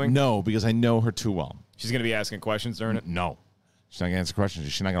second viewing? No, because I know her too well. She's going to be asking questions during it? No. She's not going to answer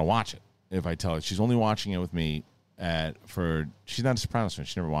questions. She's not going to watch it if I tell her. She's only watching it with me. She's not a Sopranos fan.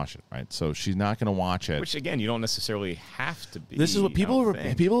 She never watched it, right? So she's not going to watch it. Which again, you don't necessarily have to be. This is what people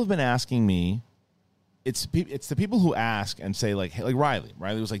have been asking me. It's the people who ask and say like Riley.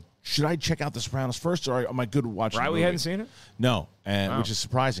 Riley was like, "Should I check out the Sopranos first, or am I good at watching?" Riley hadn't seen it. No, which is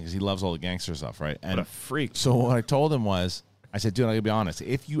surprising because he loves all the gangster stuff, right? And what a freak. So what I told him was, I said, "Dude, I gotta be honest.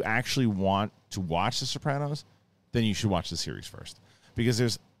 If you actually want to watch the Sopranos, then you should watch the series first because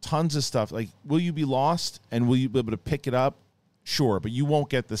there's tons of stuff. Like, will you be lost and will you be able to pick it up? Sure, but you won't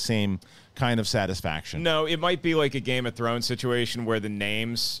get the same kind of satisfaction. No, it might be like a Game of Thrones situation where the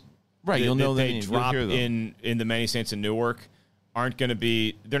names, right? You'll know they drop in the Many Saints in Newark aren't going to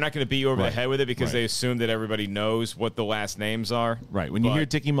be, they're not going to beat you over the head with it because they assume that everybody knows what the last names are. Right. When you hear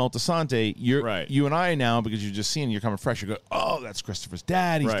Dickie Moltisanti, you and I now, because you're just seeing, you're coming fresh, you go, oh, that's Christopher's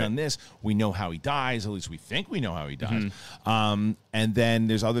dad. He's done this. We know how he dies. At least we think we know how he dies. And then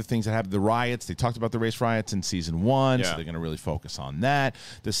there's other things that happen. The riots. They talked about the race riots in season 1, so they're going to really focus on that.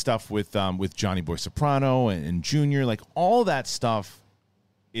 The stuff with Johnny Boy Soprano and Junior, like all that stuff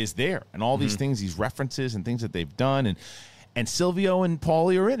is there. And all these things, these references and things that they've done. And Silvio and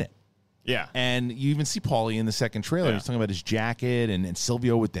Paulie are in it. Yeah. And you even see Paulie in the second trailer. Yeah. He's talking about his jacket and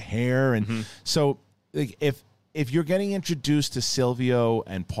Silvio with the hair. And so like, if you're getting introduced to Silvio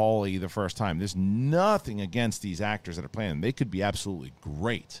and Paulie the first time, there's nothing against these actors that are playing them. They could be absolutely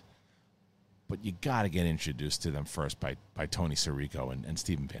great. But you got to get introduced to them first by Tony Sirico and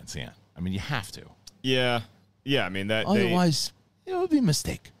Stephen Van Zandt. I mean, you have to. Yeah. Yeah, I mean, that. Otherwise, it would be a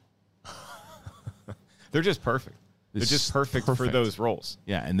mistake. They're just perfect. They're just perfect for those roles.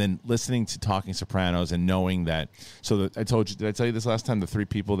 Yeah, and then listening to Talking Sopranos and knowing that. So I told you, did I tell you this last time? The 3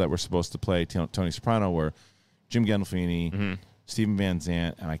 people that were supposed to play Tony Soprano were Jim Gandolfini, Stephen Van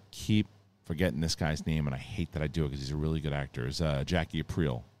Zandt, and I keep forgetting this guy's name, and I hate that I do it because he's a really good actor. Is Jackie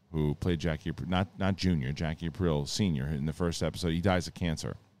Aprile, who played Jackie Aprile, not Junior, Jackie Aprile Senior in the first episode. He dies of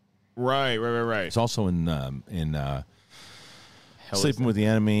cancer. Right. It's also in Sleeping with the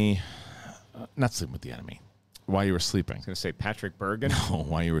Enemy. Not Sleeping with the Enemy. While You Were Sleeping. I was going to say Patrick Bergen. No,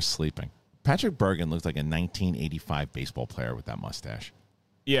 While You Were Sleeping. Patrick Bergen looked like a 1985 baseball player with that mustache.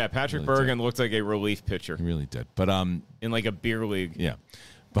 Yeah, Patrick Bergen looked like a relief pitcher. He really did. But in like a beer league. Yeah.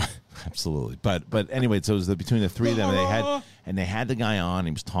 But absolutely. But anyway, so it was between the 3 of them, they had the guy on.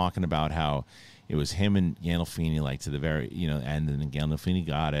 He was talking about how it was him and Gandolfini, like to the very, and then Gandolfini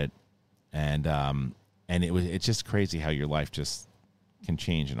got it, and it's just crazy how your life just can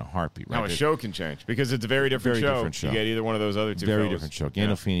change in a heartbeat. Right? How a show can change because it's a very different show. You get either one of those other two. Very different show.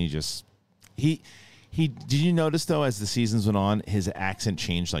 Gandolfini just he. Did you notice though, as the seasons went on, his accent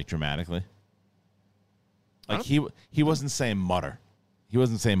changed like dramatically? Like he wasn't saying mutter. He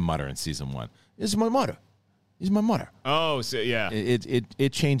wasn't saying mutter in season 1. This is my mutter. He's my mutter. Oh, so yeah.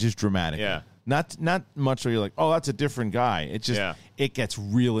 It changes dramatically. Yeah. Not much where you're like, oh, that's a different guy. It just it gets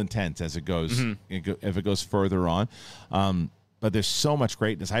real intense as it goes if it goes further on. But there's so much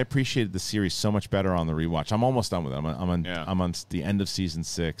greatness. I appreciated the series so much better on the rewatch. I'm almost done with it. I'm on the end of season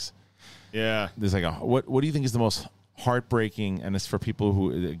 6. Yeah. There's like what do you think is the most heartbreaking? And it's for people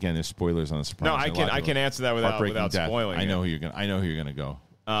who, again, there's spoilers on the Sopranos. No, I can answer that without spoiling. I know who you're gonna go.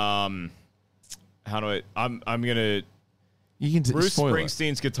 How do I? I'm gonna. You can Bruce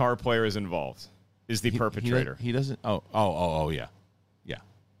Springsteen's guitar player is involved. Is the perpetrator? He doesn't. Oh yeah.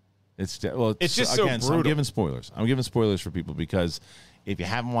 It's just again, so brutal. I'm giving spoilers for people because if you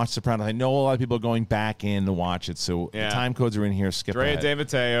haven't watched Sopranos, I know a lot of people are going back in to watch it. So the time codes are in here. Skip Drea ahead. De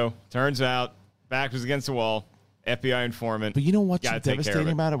Matteo turns out back was against the wall. FBI informant. But you know what's devastating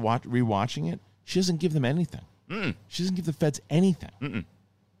about it? Rewatching it, she doesn't give them anything. She doesn't give the feds anything.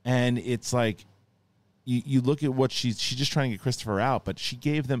 And it's like you look at what she's just trying to get Christopher out, but she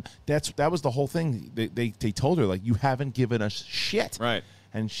gave them. That was the whole thing. They told her, like, you haven't given us shit. Right.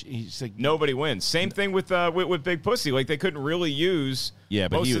 And he's like, nobody wins. Same thing with Big Pussy. Like, they couldn't really use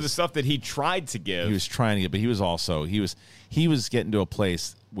most of the stuff that he tried to give. He was trying to get, but he was also he was getting to a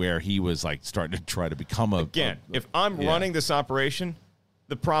place where he was like starting to try to become if I'm running this operation,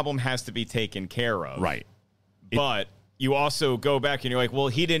 the problem has to be taken care of. Right. But you also go back and you're like, well,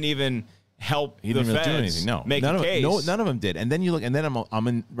 he didn't even help the feds do anything. No, make a case. None of them did. And then you look, and then I'm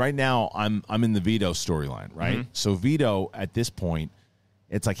in right now. I'm in the Vito storyline, right? So Vito at this point,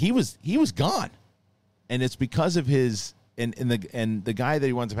 it's like he was gone, and it's because of his and the guy that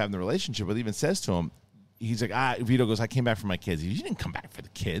he winds up having the relationship with even says to him, he's like, Vito goes, I came back for my kids. You didn't come back for the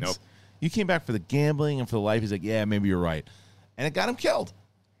kids. Nope. You came back for the gambling and for the life. He's like, yeah, maybe you're right, and it got him killed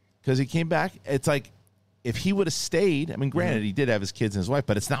because he came back. It's like, if he would have stayed, I mean, granted, he did have his kids and his wife,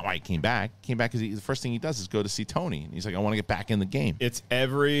 but it's not why he came back. He came back because the first thing he does is go to see Tony. And he's like, I want to get back in the game. It's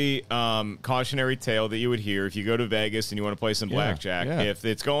every cautionary tale that you would hear if you go to Vegas and you want to play some blackjack. Yeah. If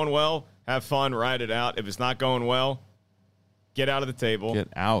it's going well, have fun, ride it out. If it's not going well, get out of the table. Get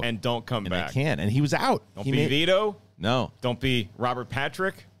out. And don't come back. They can't. And he was out. Don't be Vito. No. Don't be Robert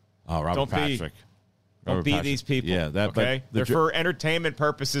Patrick. Oh, Robert Patrick. Don't beat these people. Yeah, okay? They're for entertainment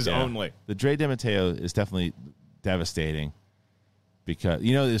purposes only. The Drea De Matteo is definitely devastating because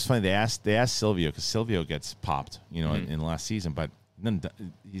it's funny, they asked Silvio, because Silvio gets popped in the last season, but then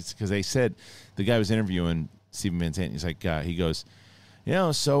because they said the guy was interviewing Stephen Van Zandt, he's like he goes,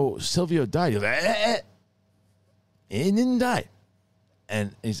 so Silvio died. He's like, he didn't die,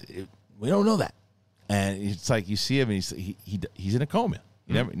 and we don't know that. And it's like you see him, and he's in a coma.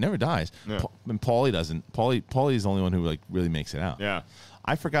 He never dies. Yeah. And Paulie doesn't. Paulie is the only one who like really makes it out. Yeah.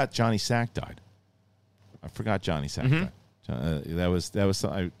 I forgot Johnny Sack died. Died. That was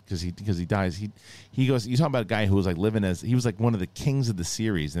because he dies. He goes. You talking about a guy who was like living as he was like one of the kings of the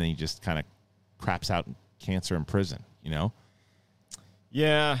series, and then he just kind of craps out in cancer in prison. You know.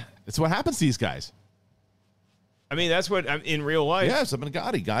 Yeah, it's what happens to these guys. I mean, that's what in real life. Yeah, something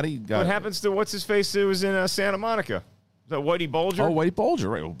Gotti. What happens to what's his face who was in Santa Monica? Is that Whitey Bulger? Oh, Whitey Bulger,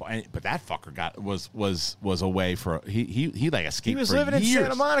 right? But that fucker was away for he like escaped. He was for living years, in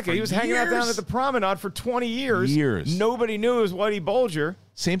Santa Monica. He was hanging out down at the promenade for 20 years. Nobody knew it was Whitey Bulger.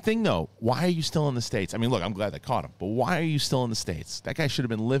 Same thing though. Why are you still in the States? I mean, look, I'm glad they caught him, but why are you still in the States? That guy should have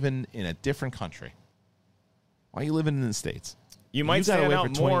been living in a different country. Why are you living in the States? You might stand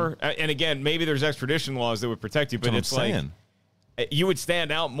out more, and again, maybe there's extradition laws that would protect you, but it's like you would stand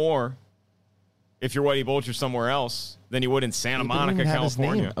out more if you're Whitey Bulger somewhere else than you would in Santa Monica,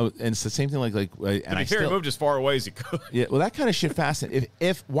 California. Oh, and it's the same thing. Like, and I still moved as far away as he could. Yeah, well, that kind of shit fascinating.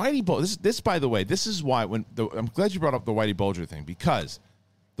 If Whitey Bulger, this by the way, this is why I'm glad you brought up the Whitey Bulger thing, because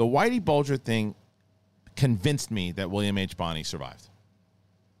the Whitey Bulger thing convinced me that William H. Bonney survived.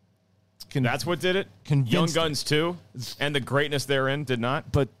 That's what did it. Young Guns 2 and the greatness therein did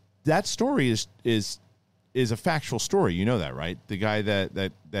not. But that story is a factual story. You know that, right? The guy that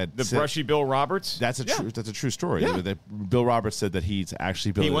the brushy Bill Roberts. That's a true story. Yeah. That Bill Roberts said that he's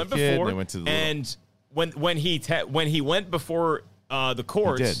actually Billy the Kid. Before, and they went to the and when he went before the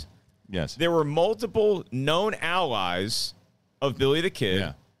courts, he did. Yes, there were multiple known allies of Billy the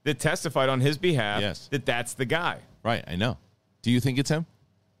Kid that testified on his behalf that that's the guy. Right, I know. Do you think it's him?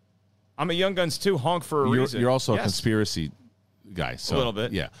 I'm a Young Guns 2 honk for a reason. You're also a conspiracy guy. So, a little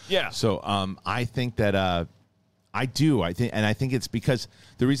bit. Yeah. So I think that I think it's because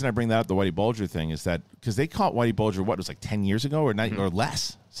the reason I bring that up, the Whitey Bulger thing, is that because they caught Whitey Bulger, what, it was like 10 years ago or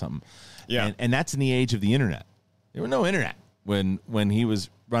less, something. Yeah. And that's in the age of the internet. There was no internet when he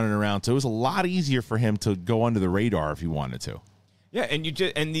was running around. So it was a lot easier for him to go under the radar if he wanted to. Yeah,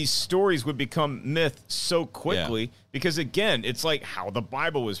 and these stories would become myth so quickly because again, it's like how the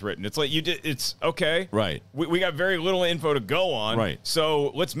Bible was written. It's like it's okay, right? We got very little info to go on, right?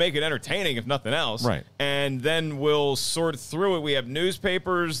 So let's make it entertaining, if nothing else, right? And then we'll sort through it. We have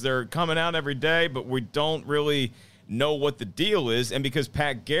newspapers; they're coming out every day, but we don't really know what the deal is. And because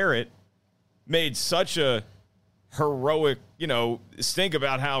Pat Garrett made such a heroic, stink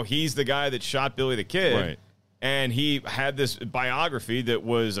about how he's the guy that shot Billy the Kid, right? And he had this biography that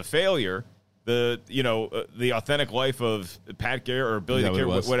was a failure. The authentic life of Pat Garrett or Billy the Kid,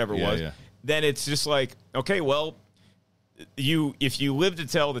 whatever it was. Yeah. Then it's just like, okay, well, if you live to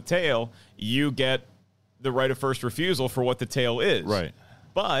tell the tale, you get the right of first refusal for what the tale is. Right.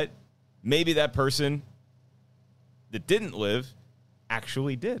 But maybe that person that didn't live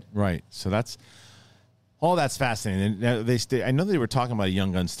actually did. Right. So that's fascinating. And I know they were talking about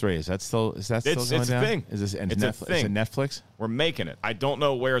Young Guns 3. Is that still going down? It's a thing. It's a thing. Is it Netflix? We're making it. I don't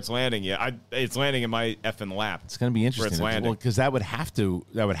know where it's landing yet. It's landing in my effing lap. It's going to be interesting. Where it's landing. Well, because that would have to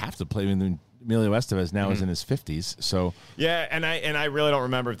play. I mean, Emilio Estevez now is in his 50s. So yeah, and I really don't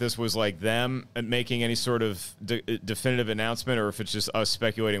remember if this was like them making any sort of definitive announcement or if it's just us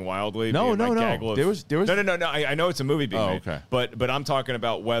speculating wildly. No. There was no. I know it's a movie being made. Okay. But I'm talking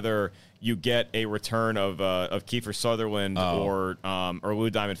about whether you get a return of Kiefer Sutherland or Lou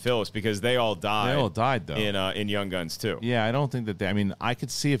Diamond Phillips because they all died. They all died though in Young Guns too. Yeah, I don't think that. I could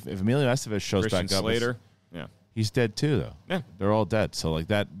see if Emilio Estevez shows Christian back up. Slater. He's dead too though. Yeah, they're all dead. So like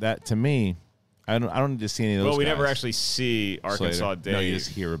that to me, I don't need to see any of those. Well, we guys. never actually see Arkansas Slater. Dave. No, you just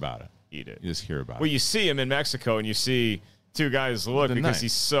hear about it. Eat it. You just hear about it. Well, you see him in Mexico, and you see two guys look because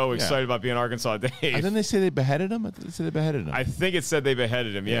he's so excited about being Arkansas Dave. And didn't they say they beheaded him? I think it said they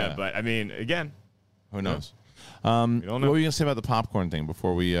beheaded him. Yeah. But I mean, again, who knows? We don't know. What were you gonna say about the popcorn thing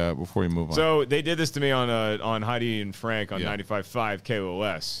before we move on? So they did this to me on Heidi and Frank on 95.5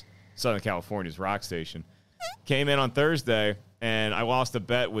 KOLS, Southern California's rock station. Came in on Thursday. And I lost a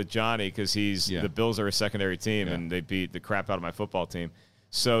bet with Johnny because the Bills are a secondary team, and they beat the crap out of my football team.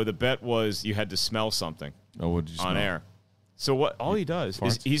 So the bet was you had to smell something what did you on smell? air. So what all he does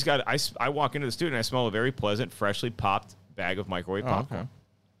is he's got I walk into the studio and I smell a very pleasant, freshly popped bag of microwave popcorn. Okay.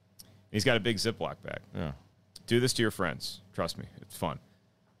 He's got a big Ziploc bag. Yeah. Do this to your friends. Trust me, it's fun.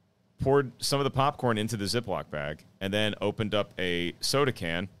 Poured some of the popcorn into the Ziploc bag and then opened up a soda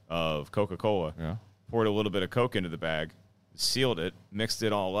can of Coca-Cola. Yeah. Poured a little bit of Coke into the bag. Sealed it, mixed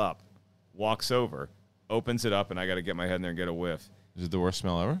it all up, walks over, opens it up, and I got to get my head in there and get a whiff. Is it the worst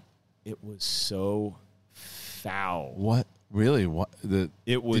smell ever? It was so foul. What Really? What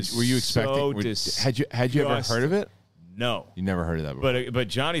It was. Were you expecting? Had you ever heard of it? No, you never heard of that before. But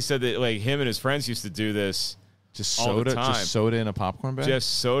Johnny said that like him and his friends used to do this. Just all soda, the time. just soda in a popcorn bag.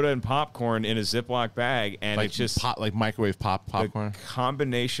 Just soda and popcorn in a Ziploc bag, and like it's just like microwave popcorn. The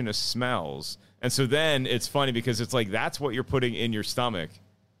combination of smells, and so then it's funny because it's like that's what you're putting in your stomach,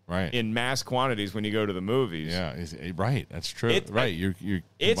 right? In mass quantities when you go to the movies. Yeah, right. That's true. Right. You're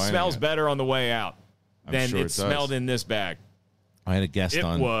it smells better on the way out than sure it smelled in this bag. I had a guest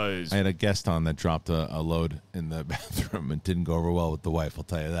I had a guest on that dropped a load in the bathroom and didn't go over well with the wife. I'll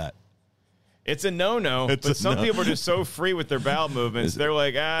tell you that. It's a no-no, but some people are just so free with their bowel movements. They're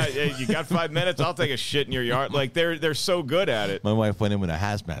like, you got 5 minutes? I'll take a shit in your yard. Like they're so good at it. My wife went in with a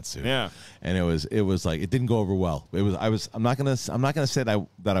hazmat suit. Yeah, and it was like it didn't go over well. I'm not gonna say that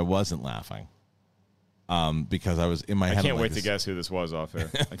I wasn't laughing. Because I was in my head. I can't wait to guess who this was off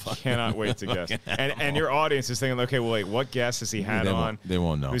air. I cannot wait to guess. And your audience is thinking, okay, well, wait, what guest has he had on? They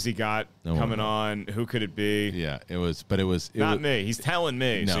won't know. Who's he got coming on? Who could it be? Yeah, it was not me. He's telling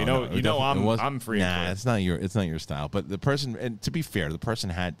me. No, so I'm free. Nah, it's not your style. But the person, and to be fair, the person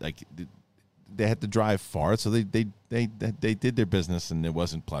had they had to drive far, so they did their business, and it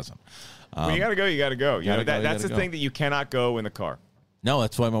wasn't pleasant. When you gotta go, you gotta go. That's the thing that you cannot go in the car. No,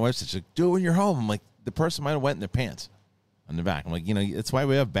 that's why my wife said, she's like, do it when you're home. I'm like, the person might have went in their pants on the back. I'm like, it's why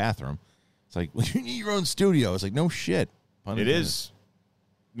we have bathroom. It's like, well, you need your own studio. It's like, no shit. It is.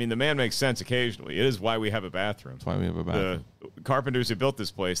 I mean, the man makes sense occasionally. It is why we have a bathroom. That's why we have a bathroom. The carpenters who built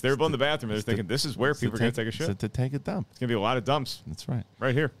this place, they were building the bathroom. They're thinking, this is where people are going to take a shit. To take a dump. It's going to be a lot of dumps. That's right.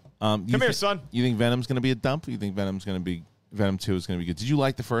 Right here. Come here, son. You think Venom's going to be a dump? You think Venom 2 is going to be good? Did you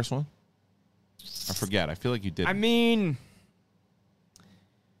like the first one? I forget. I feel like you did. I mean...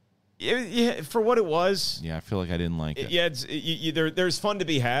 Yeah, for what it was. Yeah, I feel like I didn't like it. Yeah, there's fun to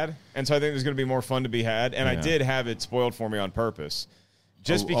be had, and so I think there's going to be more fun to be had. And I did have it spoiled for me on purpose,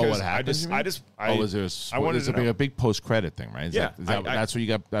 just because what happened, was there a big post credit thing, right? That's what you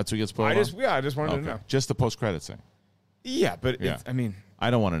got. That's what you get spoiled. I just wanted to know. Just the post credits thing. Yeah, but I mean, I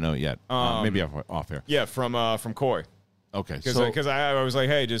don't want to know yet. Maybe off air. Yeah, from Coy. Okay, because I was like,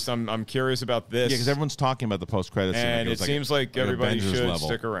 hey, I'm curious about this. Yeah, because everyone's talking about the post credits, and it seems like everybody should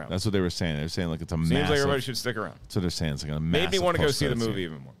stick around. That's what they were saying. They were saying like it's a massive. Seems like everybody should stick around. So they're saying it's like a massive. Made me want to go see the movie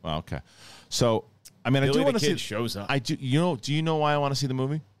even more. Well, okay, so I mean, Billy I do want to see. Shows up. I do. Do you know why I want to see the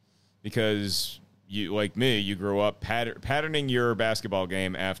movie? Because you, like me, you grew up patterning your basketball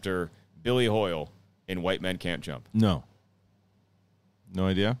game after Billy Hoyle in White Men Can't Jump. No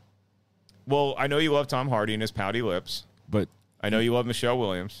idea. Well, I know you love Tom Hardy and his pouty lips, but. I know you love Michelle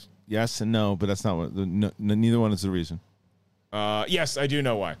Williams. Yes and no, but that's not what. Neither one is the reason. Yes, I do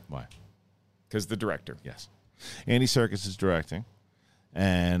know why. Why? Because the director. Yes. Andy Serkis is directing.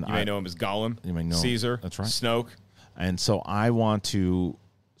 And you may know him as Gollum. You may know Caesar. That's right. Snoke. And so I want to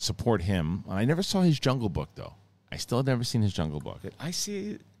support him. I never saw his Jungle Book, though. I still have never seen his Jungle Book. I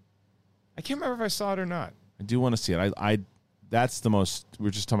see it. I can't remember if I saw it or not. I do want to see it. That's the most. We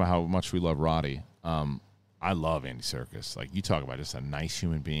were just talking about how much we love Roddy. I love Andy Serkis. Like, you talk about just a nice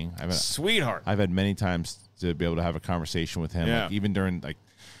human being. Sweetheart. I've had many times to be able to have a conversation with him. Yeah. Like, even during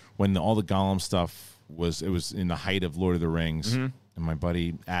when all the Gollum stuff was in the height of Lord of the Rings. Mm-hmm. And my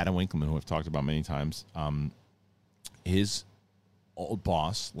buddy Adam Winkleman, who I've talked about many times, his old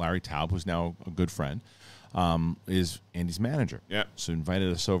boss, Larry Taub, who's now a good friend, is Andy's manager. Yeah. So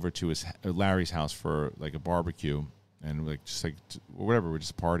invited us over to Larry's house for like a barbecue and whatever, we're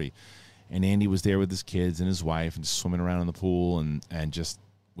just a party. And Andy was there with his kids and his wife and just swimming around in the pool and just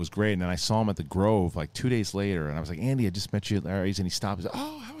was great. And then I saw him at the Grove like 2 days later, and I was like, Andy, I just met you at Larry's. And he stopped. He's like,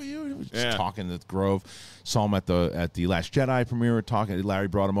 oh, how are you? Just talking at the Grove. Saw him at the Last Jedi premiere talking. Larry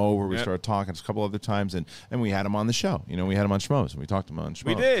brought him over. We started talking a couple other times, and we had him on the show. We had him on Schmoes, and we talked to him on Schmoes.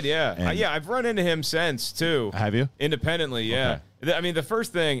 We did, yeah. I've run into him since, too. Have you? Independently, yeah. Okay. I mean, the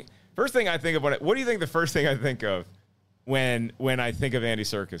first thing I think of what do you think the first thing I think of when I think of Andy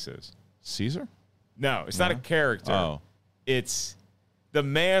Serkis is? Caesar? No, it's not a character. Oh. It's the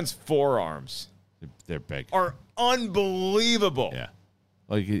man's forearms. They're big. Are unbelievable. Yeah.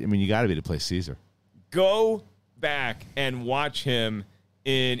 Like, I mean, you got to be to play Caesar. Go back and watch him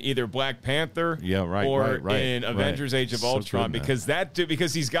in either Black Panther or in Avengers Age of Ultron, because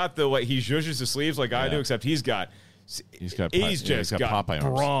he's got he zhuzhes the sleeves like I do, except he's just got Popeye arms.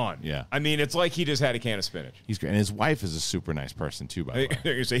 brawn. Yeah. I mean, it's like he just had a can of spinach. He's great. And his wife is a super nice person, too, by the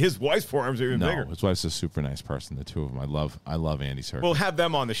way. You say his wife's forearms are even bigger. His wife's a super nice person, the two of them. I love Andy Serkis. We'll have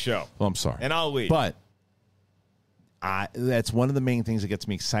them on the show. Well, I'm sorry. And I'll leave. But that's one of the main things that gets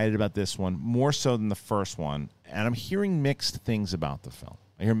me excited about this one, more so than the first one. And I'm hearing mixed things about the film.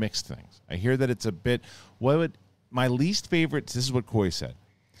 I hear mixed things. I hear that it's a bit... my least favorite. This is what Coy said.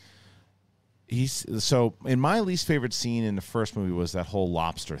 In my least favorite scene in the first movie was that whole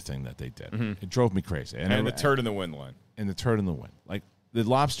lobster thing that they did. It drove me crazy. And the turd in the wind line. And the turd in the wind. Like, the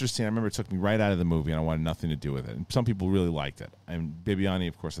lobster scene, I remember it took me right out of the movie, and I wanted nothing to do with it. And some people really liked it. And Bibiani,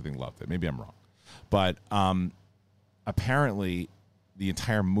 of course, I think loved it. Maybe I'm wrong. But apparently, the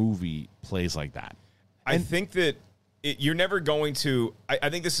entire movie plays like that. I think that you're never going to... I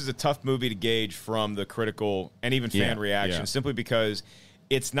think this is a tough movie to gauge from the critical and even fan reaction, simply because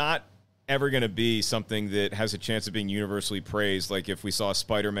it's not ever going to be something that has a chance of being universally praised. Like if we saw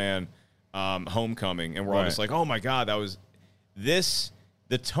Spider-Man Homecoming, and we're all just like, oh, my God, that was... This...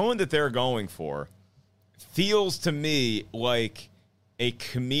 The tone that they're going for feels to me like a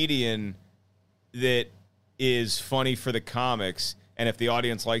comedian that is funny for the comics, and if the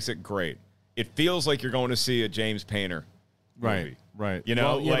audience likes it, great. It feels like you're going to see a James Painter movie. Right. You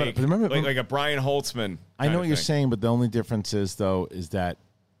know, but remember, like a Brian Holtzman. I know what you're saying, but the only difference is, though, is that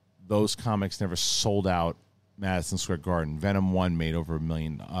those comics never sold out Madison Square Garden. Venom 1 made over $1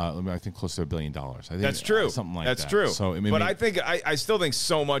 million. I think close to $1 billion. I think that's true. Something like that. That's true. So, but I think I still think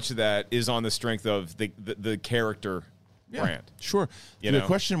so much of that is on the strength of the character brand. Sure. The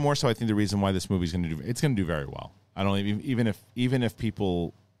question more so, I think the reason why this movie is going to do very well. I don't even if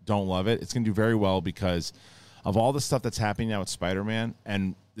people don't love it, it's going to do very well because of all the stuff that's happening now with Spider-Man.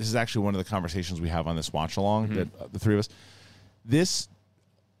 And this is actually one of the conversations we have on this watch along that the three of us. This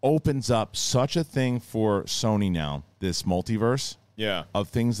opens up such a thing for Sony now, this multiverse of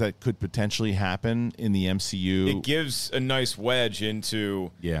things that could potentially happen in the MCU. It gives a nice wedge into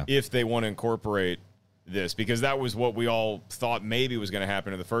if they want to incorporate this, because that was what we all thought maybe was going to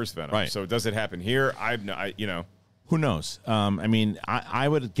happen in the first Venom. Right. So does it happen here? Who knows? I mean, I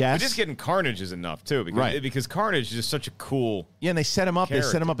would guess. But just getting Carnage is enough too, because Carnage is just such a cool. Yeah, and they set him up. Character.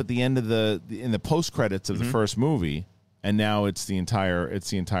 They set him up at the end of in the post credits of the first movie. And now it's the entire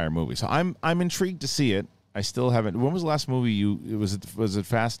movie. So I'm intrigued to see it. I still haven't. When was the last movie was it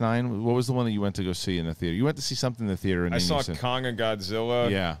Fast 9? What was the one that you went to go see in the theater? You went to see something in the theater. And I saw Kong and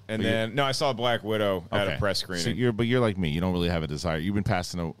Godzilla. Yeah, and then I saw Black Widow at a press screening. So you're like me. You don't really have a desire. You've been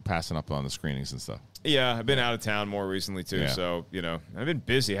passing up on the screenings and stuff. Yeah, I've been out of town more recently too. Yeah. So I've been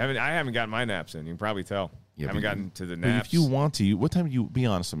busy. I haven't gotten my naps in. You can probably tell. Yeah, I haven't gotten to the naps. If you want to, what time do you, be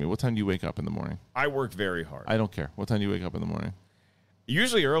honest with me, what time do you wake up in the morning? I work very hard. I don't care. What time do you wake up in the morning?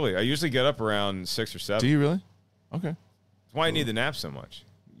 Usually early. I usually get up around 6 or 7. Do you really? Okay. That's why I need the naps so much.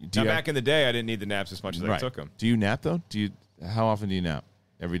 Back in the day, I didn't need the naps as much as I took them. Do you nap, though? How often do you nap?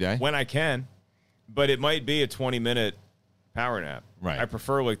 Every day? When I can. But it might be a 20-minute power nap. Right. I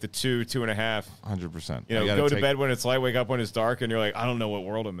prefer like the 2.5. 100%. Go to bed when it's light, wake up when it's dark, and you're like, I don't know what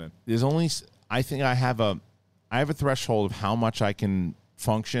world I'm in. There's only, I think I have a threshold of how much I can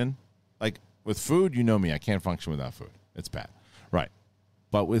function. Like with food, you know me, I can't function without food. It's bad. Right.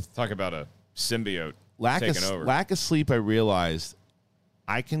 But with... Talk about a symbiote taking over. Lack of sleep, I realized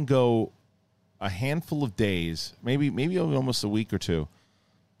I can go a handful of days, maybe almost a week or two,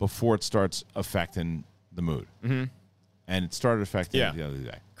 before it starts affecting the mood. Mm-hmm. And it started affecting it the other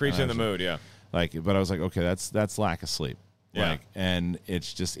day. Creeps in the mood, yeah. But I was like, okay, that's lack of sleep. Yeah. And it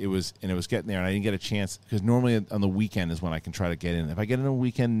was getting there, and I didn't get a chance, because normally on the weekend is when I can try to get in. If I get in a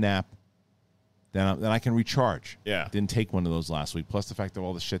weekend nap, then I can recharge. Yeah. Didn't take one of those last week. Plus the fact of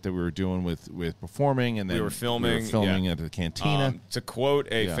all the shit that we were doing with performing, and then we were filming at the cantina. To quote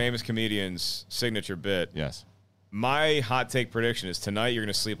a famous comedian's signature bit, yes, my hot take prediction is tonight you're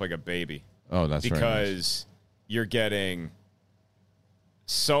going to sleep like a baby. Oh, that's right. Because you're getting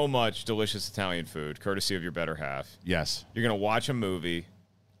so much delicious Italian food, courtesy of your better half. Yes. You're going to watch a movie,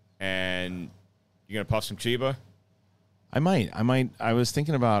 and you're going to puff some Chiba. I might. I was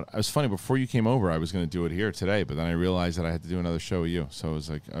thinking about. It was funny, before you came over, I was going to do it here today, but then I realized that I had to do another show with you, so it was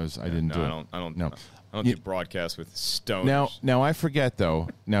like I didn't do it. I don't do broadcasts with stoners. Now I forget though.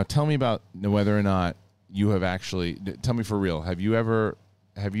 Now tell me about whether or not you have actually. Tell me for real. Have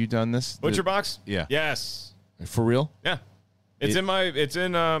you done this? Butcher Box? Yeah. Yes. For real? Yeah. It's in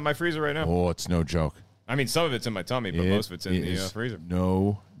my freezer right now. Oh, it's no joke. I mean, some of it's in my tummy, but most of it's in the freezer.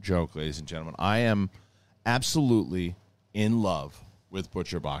 No joke, ladies and gentlemen. I am absolutely in love with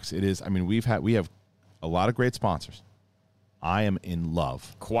Butcher Box. It is. I mean, we have a lot of great sponsors. I am in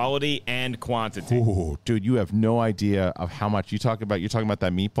love. Quality and quantity. Ooh, dude, you have no idea of how much you're talking about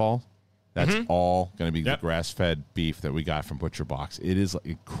that meatball. That's all going to be the grass-fed beef that we got from Butcher Box. It is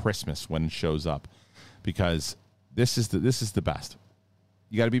like Christmas when it shows up, because this is the best.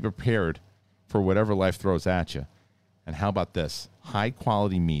 You got to be prepared for whatever life throws at you. And how about this?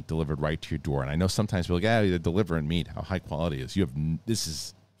 High-quality meat delivered right to your door. And I know sometimes people are like, they're delivering meat. How high quality is? This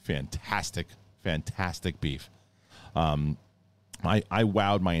is fantastic, fantastic beef. I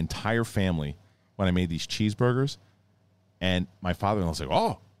wowed my entire family when I made these cheeseburgers, and my father-in-law was like,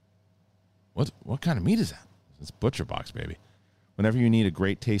 "Oh, what kind of meat is that?" It's Butcher Box, baby. Whenever you need a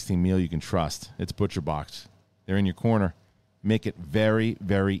great tasting meal you can trust, it's Butcher Box. They're in your corner. Make it very,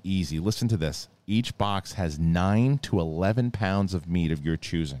 very easy. Listen to this. Each box has 9 to 11 pounds of meat of your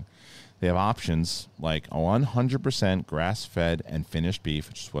choosing. They have options like 100% grass-fed and finished beef,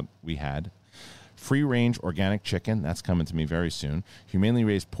 which is what we had. Free-range organic chicken. That's coming to me very soon. Humanely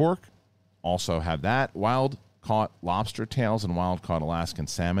raised pork. Also have that. Wild-caught lobster tails and wild-caught Alaskan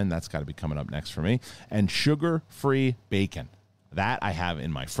salmon. That's got to be coming up next for me. And sugar-free bacon. That I have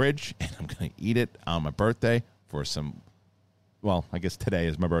in my fridge, and I'm going to eat it on my birthday for some, well, I guess today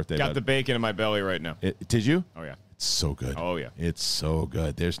is my birthday. Got the bacon in my belly right now. Did you? Oh, yeah. It's so good. Oh, yeah. It's so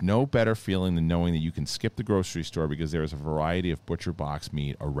good. There's no better feeling than knowing that you can skip the grocery store because there is a variety of Butcher Box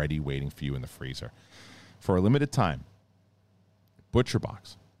meat already waiting for you in the freezer. For a limited time, Butcher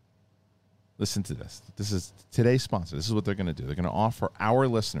Box. Listen to this. This is today's sponsor. This is what they're going to do. They're going to offer our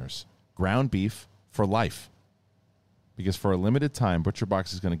listeners ground beef for life. Because for a limited time, Butcher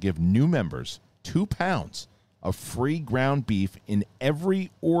Box is going to give new members 2 pounds of free ground beef in every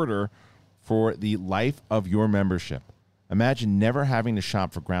order for the life of your membership. Imagine never having to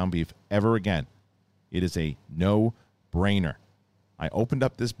shop for ground beef ever again. It is a no-brainer. I opened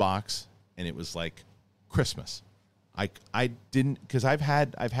up this box, and it was like Christmas. I didn't, because I've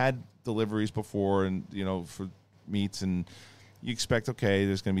had deliveries before, and for meats, and you expect, okay,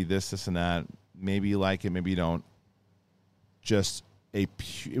 there's going to be this, and that. Maybe you like it, maybe you don't. It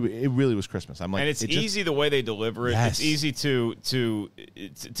really was Christmas. I'm like, and it's easy the way they deliver it. Yes. It's easy to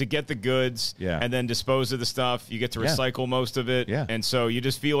get the goods and then dispose of the stuff. You get to recycle most of it, and so you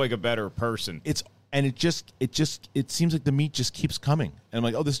just feel like a better person. It seems like the meat just keeps coming, and I'm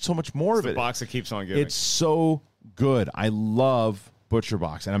like, oh, there's so much more of it. The box that keeps on giving. It's so good. I love Butcher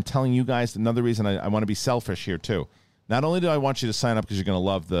Box, and I'm telling you guys another reason I want to be selfish here too. Not only do I want you to sign up because you're going to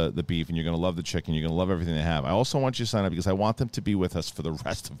love the beef and you're going to love the chicken, you're going to love everything they have, I also want you to sign up because I want them to be with us for the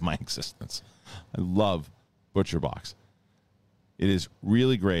rest of my existence. I love Butcher Box. It is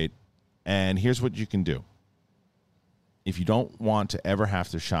really great, and here's what you can do. If you don't want to ever have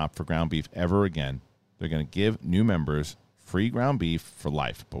to shop for ground beef ever again, they're going to give new members free ground beef for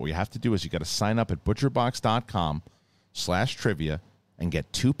life. But what you have to do is you got to sign up at butcherbox.com/trivia and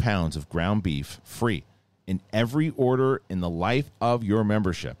get 2 pounds of ground beef free in every order in the life of your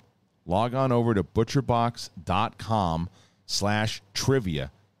membership. Log on over to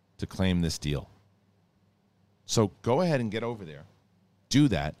butcherbox.com/trivia to claim this deal. So go ahead and get over there. Do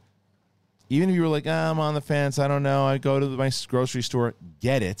that. Even if you were like, I'm on the fence, I don't know, I go to my grocery store,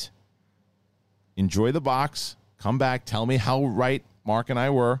 get it. Enjoy the box. Come back. Tell me how right Mark and I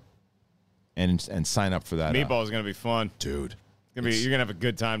were. And sign up for that. Meatball is going to be fun. Dude. You're going to have a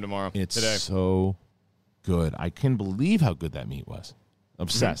good time tomorrow. It's today. So good. I can't believe how good that meat was.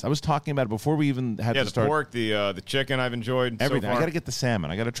 Obsessed. Mm-hmm. I was talking about it before we even had to start. The pork, the chicken I've enjoyed everything. So far. I got to get the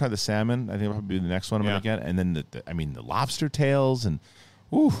salmon. I got to try the salmon. I think that'll probably be the next one I'm going to get. And then the lobster tails and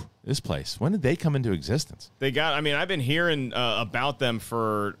this place. When did they come into existence? I've been hearing about them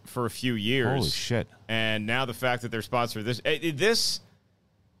for a few years. Holy shit. And now the fact that they're sponsored this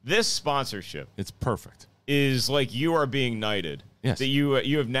sponsorship. It's perfect. Is like you are being knighted. Yes. That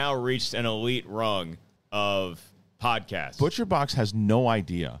you have now reached an elite rung of podcasts. Butcher Box has no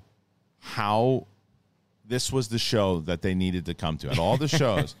idea how this was the show that they needed to come to. At all the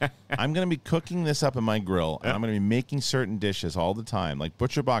shows, I'm going to be cooking this up in my grill, and I'm going to be making certain dishes all the time. Like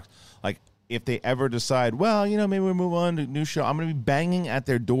Butcher Box, like if they ever decide, well, maybe we'll move on to a new show, I'm going to be banging at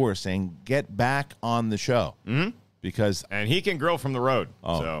their door saying, get back on the show. Mm-hmm. And he can grill from the road.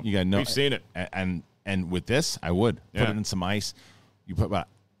 Oh, so you got no. We've seen it. And with this, I would put it in some ice.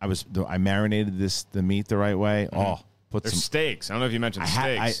 I marinated the meat the right way. Mm-hmm. There's steaks. I don't know if you mentioned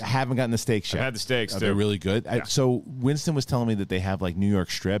steaks. I haven't gotten the steaks yet. I've had the steaks, too. They're really good. Yeah. So Winston was telling me that they have, like, New York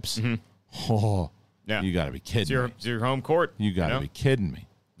strips. Mm-hmm. Oh, yeah. You got to be kidding me. It's your home court. You got to be kidding me.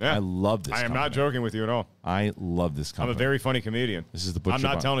 Yeah. I love this I am not joking with you at all. I love this company. I'm a very funny comedian. This is the Butcher I'm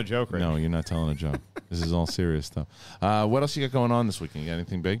not Box. telling a joke right now. No, you're not telling a joke. This is all serious stuff. What else you got going on this weekend? You got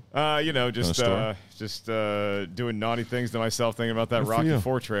anything big? Just doing naughty things to myself, thinking about that Rocky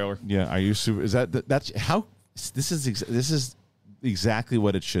IV trailer. Yeah, are you super? Is that's how? This is exactly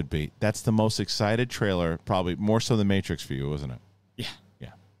what it should be. That's the most excited trailer, probably more so than Matrix for you, wasn't it? Yeah.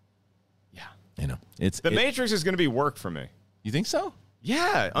 You know, Matrix is going to be work for me. You think so?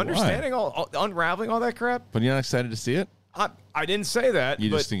 Yeah, understanding unraveling all that crap. But you're not excited to see it? I didn't say that. You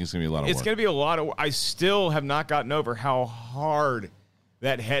just think it's going to be a lot of work. It's going to be a lot of work. I still have not gotten over how hard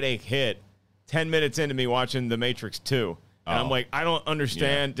that headache hit 10 minutes into me watching The Matrix 2. And I'm like, I don't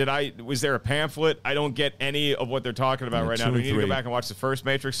understand. Was there a pamphlet? I don't get any of what they're talking about right now. We need to go back and watch the first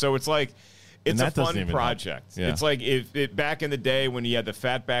Matrix. So it's like, it's a fun project. Yeah. It's like if back in the day when you had the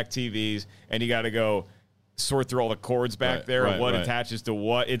fatback TVs and you got to go sort through all the cords back there and what attaches to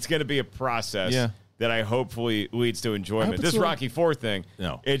what. It's going to be a process that I hopefully leads to enjoyment. This Rocky IV thing,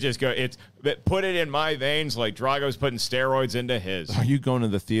 it just put it in my veins like Drago's putting steroids into his. Are you going to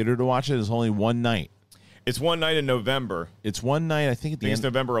the theater to watch it? It's only one night. It's one night in November. It's one night, I think, at the end. It's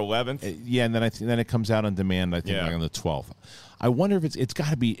November 11th. Yeah, and then it comes out on demand, I think, like on the 12th. I wonder if it's got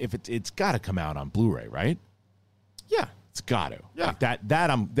to be, it's got to come out on Blu-ray, right? Yeah. It's got to. Yeah. Like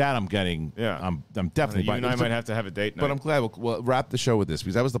that I'm getting. Yeah. I'm definitely. You and I might have to have a date night. But I'm glad we'll wrap the show with this,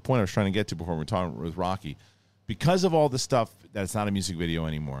 because that was the point I was trying to get to before we were talking with Rocky. Because of all the stuff that it's not a music video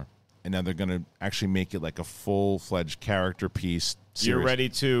anymore, and now they're going to actually make it like a full-fledged character piece series. You're ready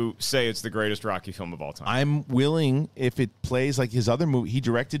to say it's the greatest Rocky film of all time. I'm willing, if it plays like his other movie. He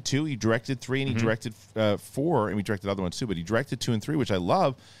directed 2, he directed 3, and he directed 4, and we directed other ones too, but he directed 2 and 3, which I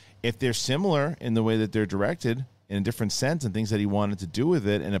love. If they're similar in the way that they're directed, in a different sense, and things that he wanted to do with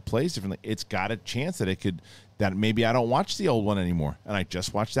it, and it plays differently, it's got a chance that it could, that maybe I don't watch the old one anymore, and I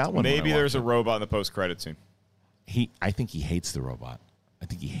just watched that one. Maybe there's a robot in the post-credit scene. I think he hates the robot. I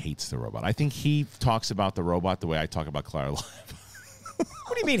think he hates the robot. I think he talks about the robot the way I talk about Clara Live.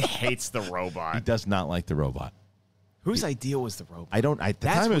 What do you mean hates the robot? He does not like the robot. Whose idea was the robot? I don't. At the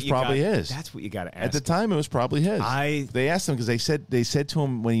time, it was probably his. That's what you got to ask. At the time, it was probably his. They asked him, because they said to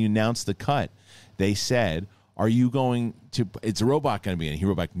him when he announced the cut, they said, "Are you going to? It's a robot going to be in?" He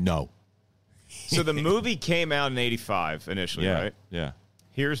wrote back, "No." So the movie came out in '85 initially, right? Yeah.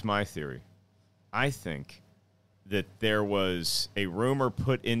 Here's my theory. I think that there was a rumor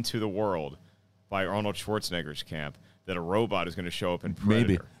put into the world by Arnold Schwarzenegger's camp that a robot is going to show up in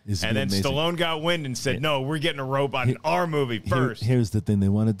Predator. And then amazing. Stallone got wind and said, no, we're getting a robot in our movie first. Here's the thing. They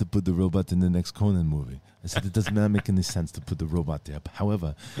wanted to put the robot in the next Conan movie. I said, it does not make any sense to put the robot there.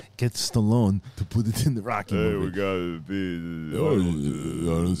 However, get Stallone to put it in the Rocky movie. We got to be...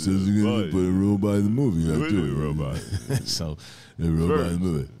 Arnold says he's going to put a robot in the movie. I do a robot. So, a robot in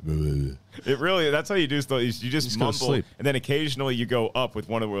the movie. It really, that's how you do stuff. You just mumble, and then occasionally you go up with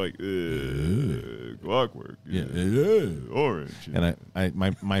one of the clockwork, orange. And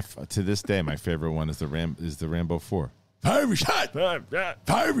my to this day, my favorite one is the Rambo 4. Fire shot!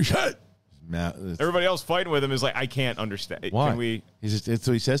 Fire shot! Everybody else fighting with him is like, I can't understand. Why? Can we? That's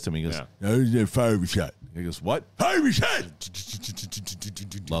what he says to me. He goes, fire shot. He goes, what? Fire shot!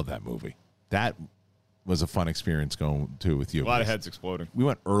 Love that movie. That was a fun experience going to with you. A lot of heads exploding. We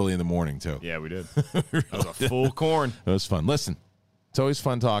went early in the morning too. Yeah, we did. That was a full corn. It was fun. Listen, it's always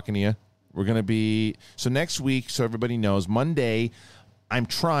fun talking to you. We're going to be, so next week, so everybody knows, Monday, I'm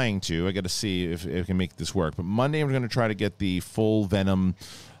trying to, I got to see if I can make this work, but Monday I'm going to try to get the full Venom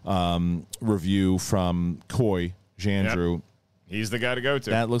review from Coy Jandreau. Yep. He's the guy to go to.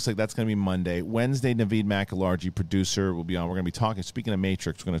 That looks like that's going to be Monday. Wednesday, Naveed Macalargy, producer, will be on. We're going to be talking, speaking of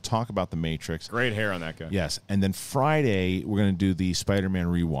Matrix, we're going to talk about the Matrix. Great hair on that guy. Yes. And then Friday, we're going to do the Spider-Man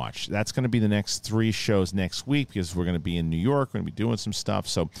rewatch. That's going to be the next 3 shows next week, because we're going to be in New York. We're going to be doing some stuff.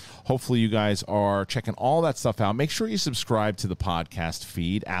 So hopefully you guys are checking all that stuff out. Make sure you subscribe to the podcast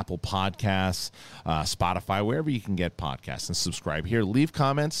feed, Apple Podcasts, Spotify, wherever you can get podcasts, and subscribe here. Leave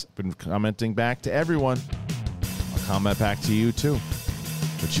comments. Been commenting back to everyone. Comment back to you too,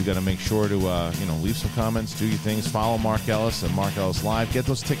 but you got to make sure to leave some comments, do your things, follow Mark Ellis and Mark Ellis Live, get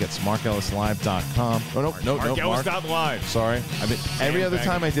those tickets, markellislive.com. Markellis.live. Sorry, every other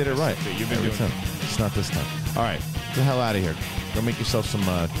time I did it right. You've been doing it. It's not this time. All right, get the hell out of here. Go make yourself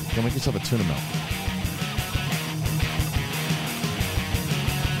a tuna melt.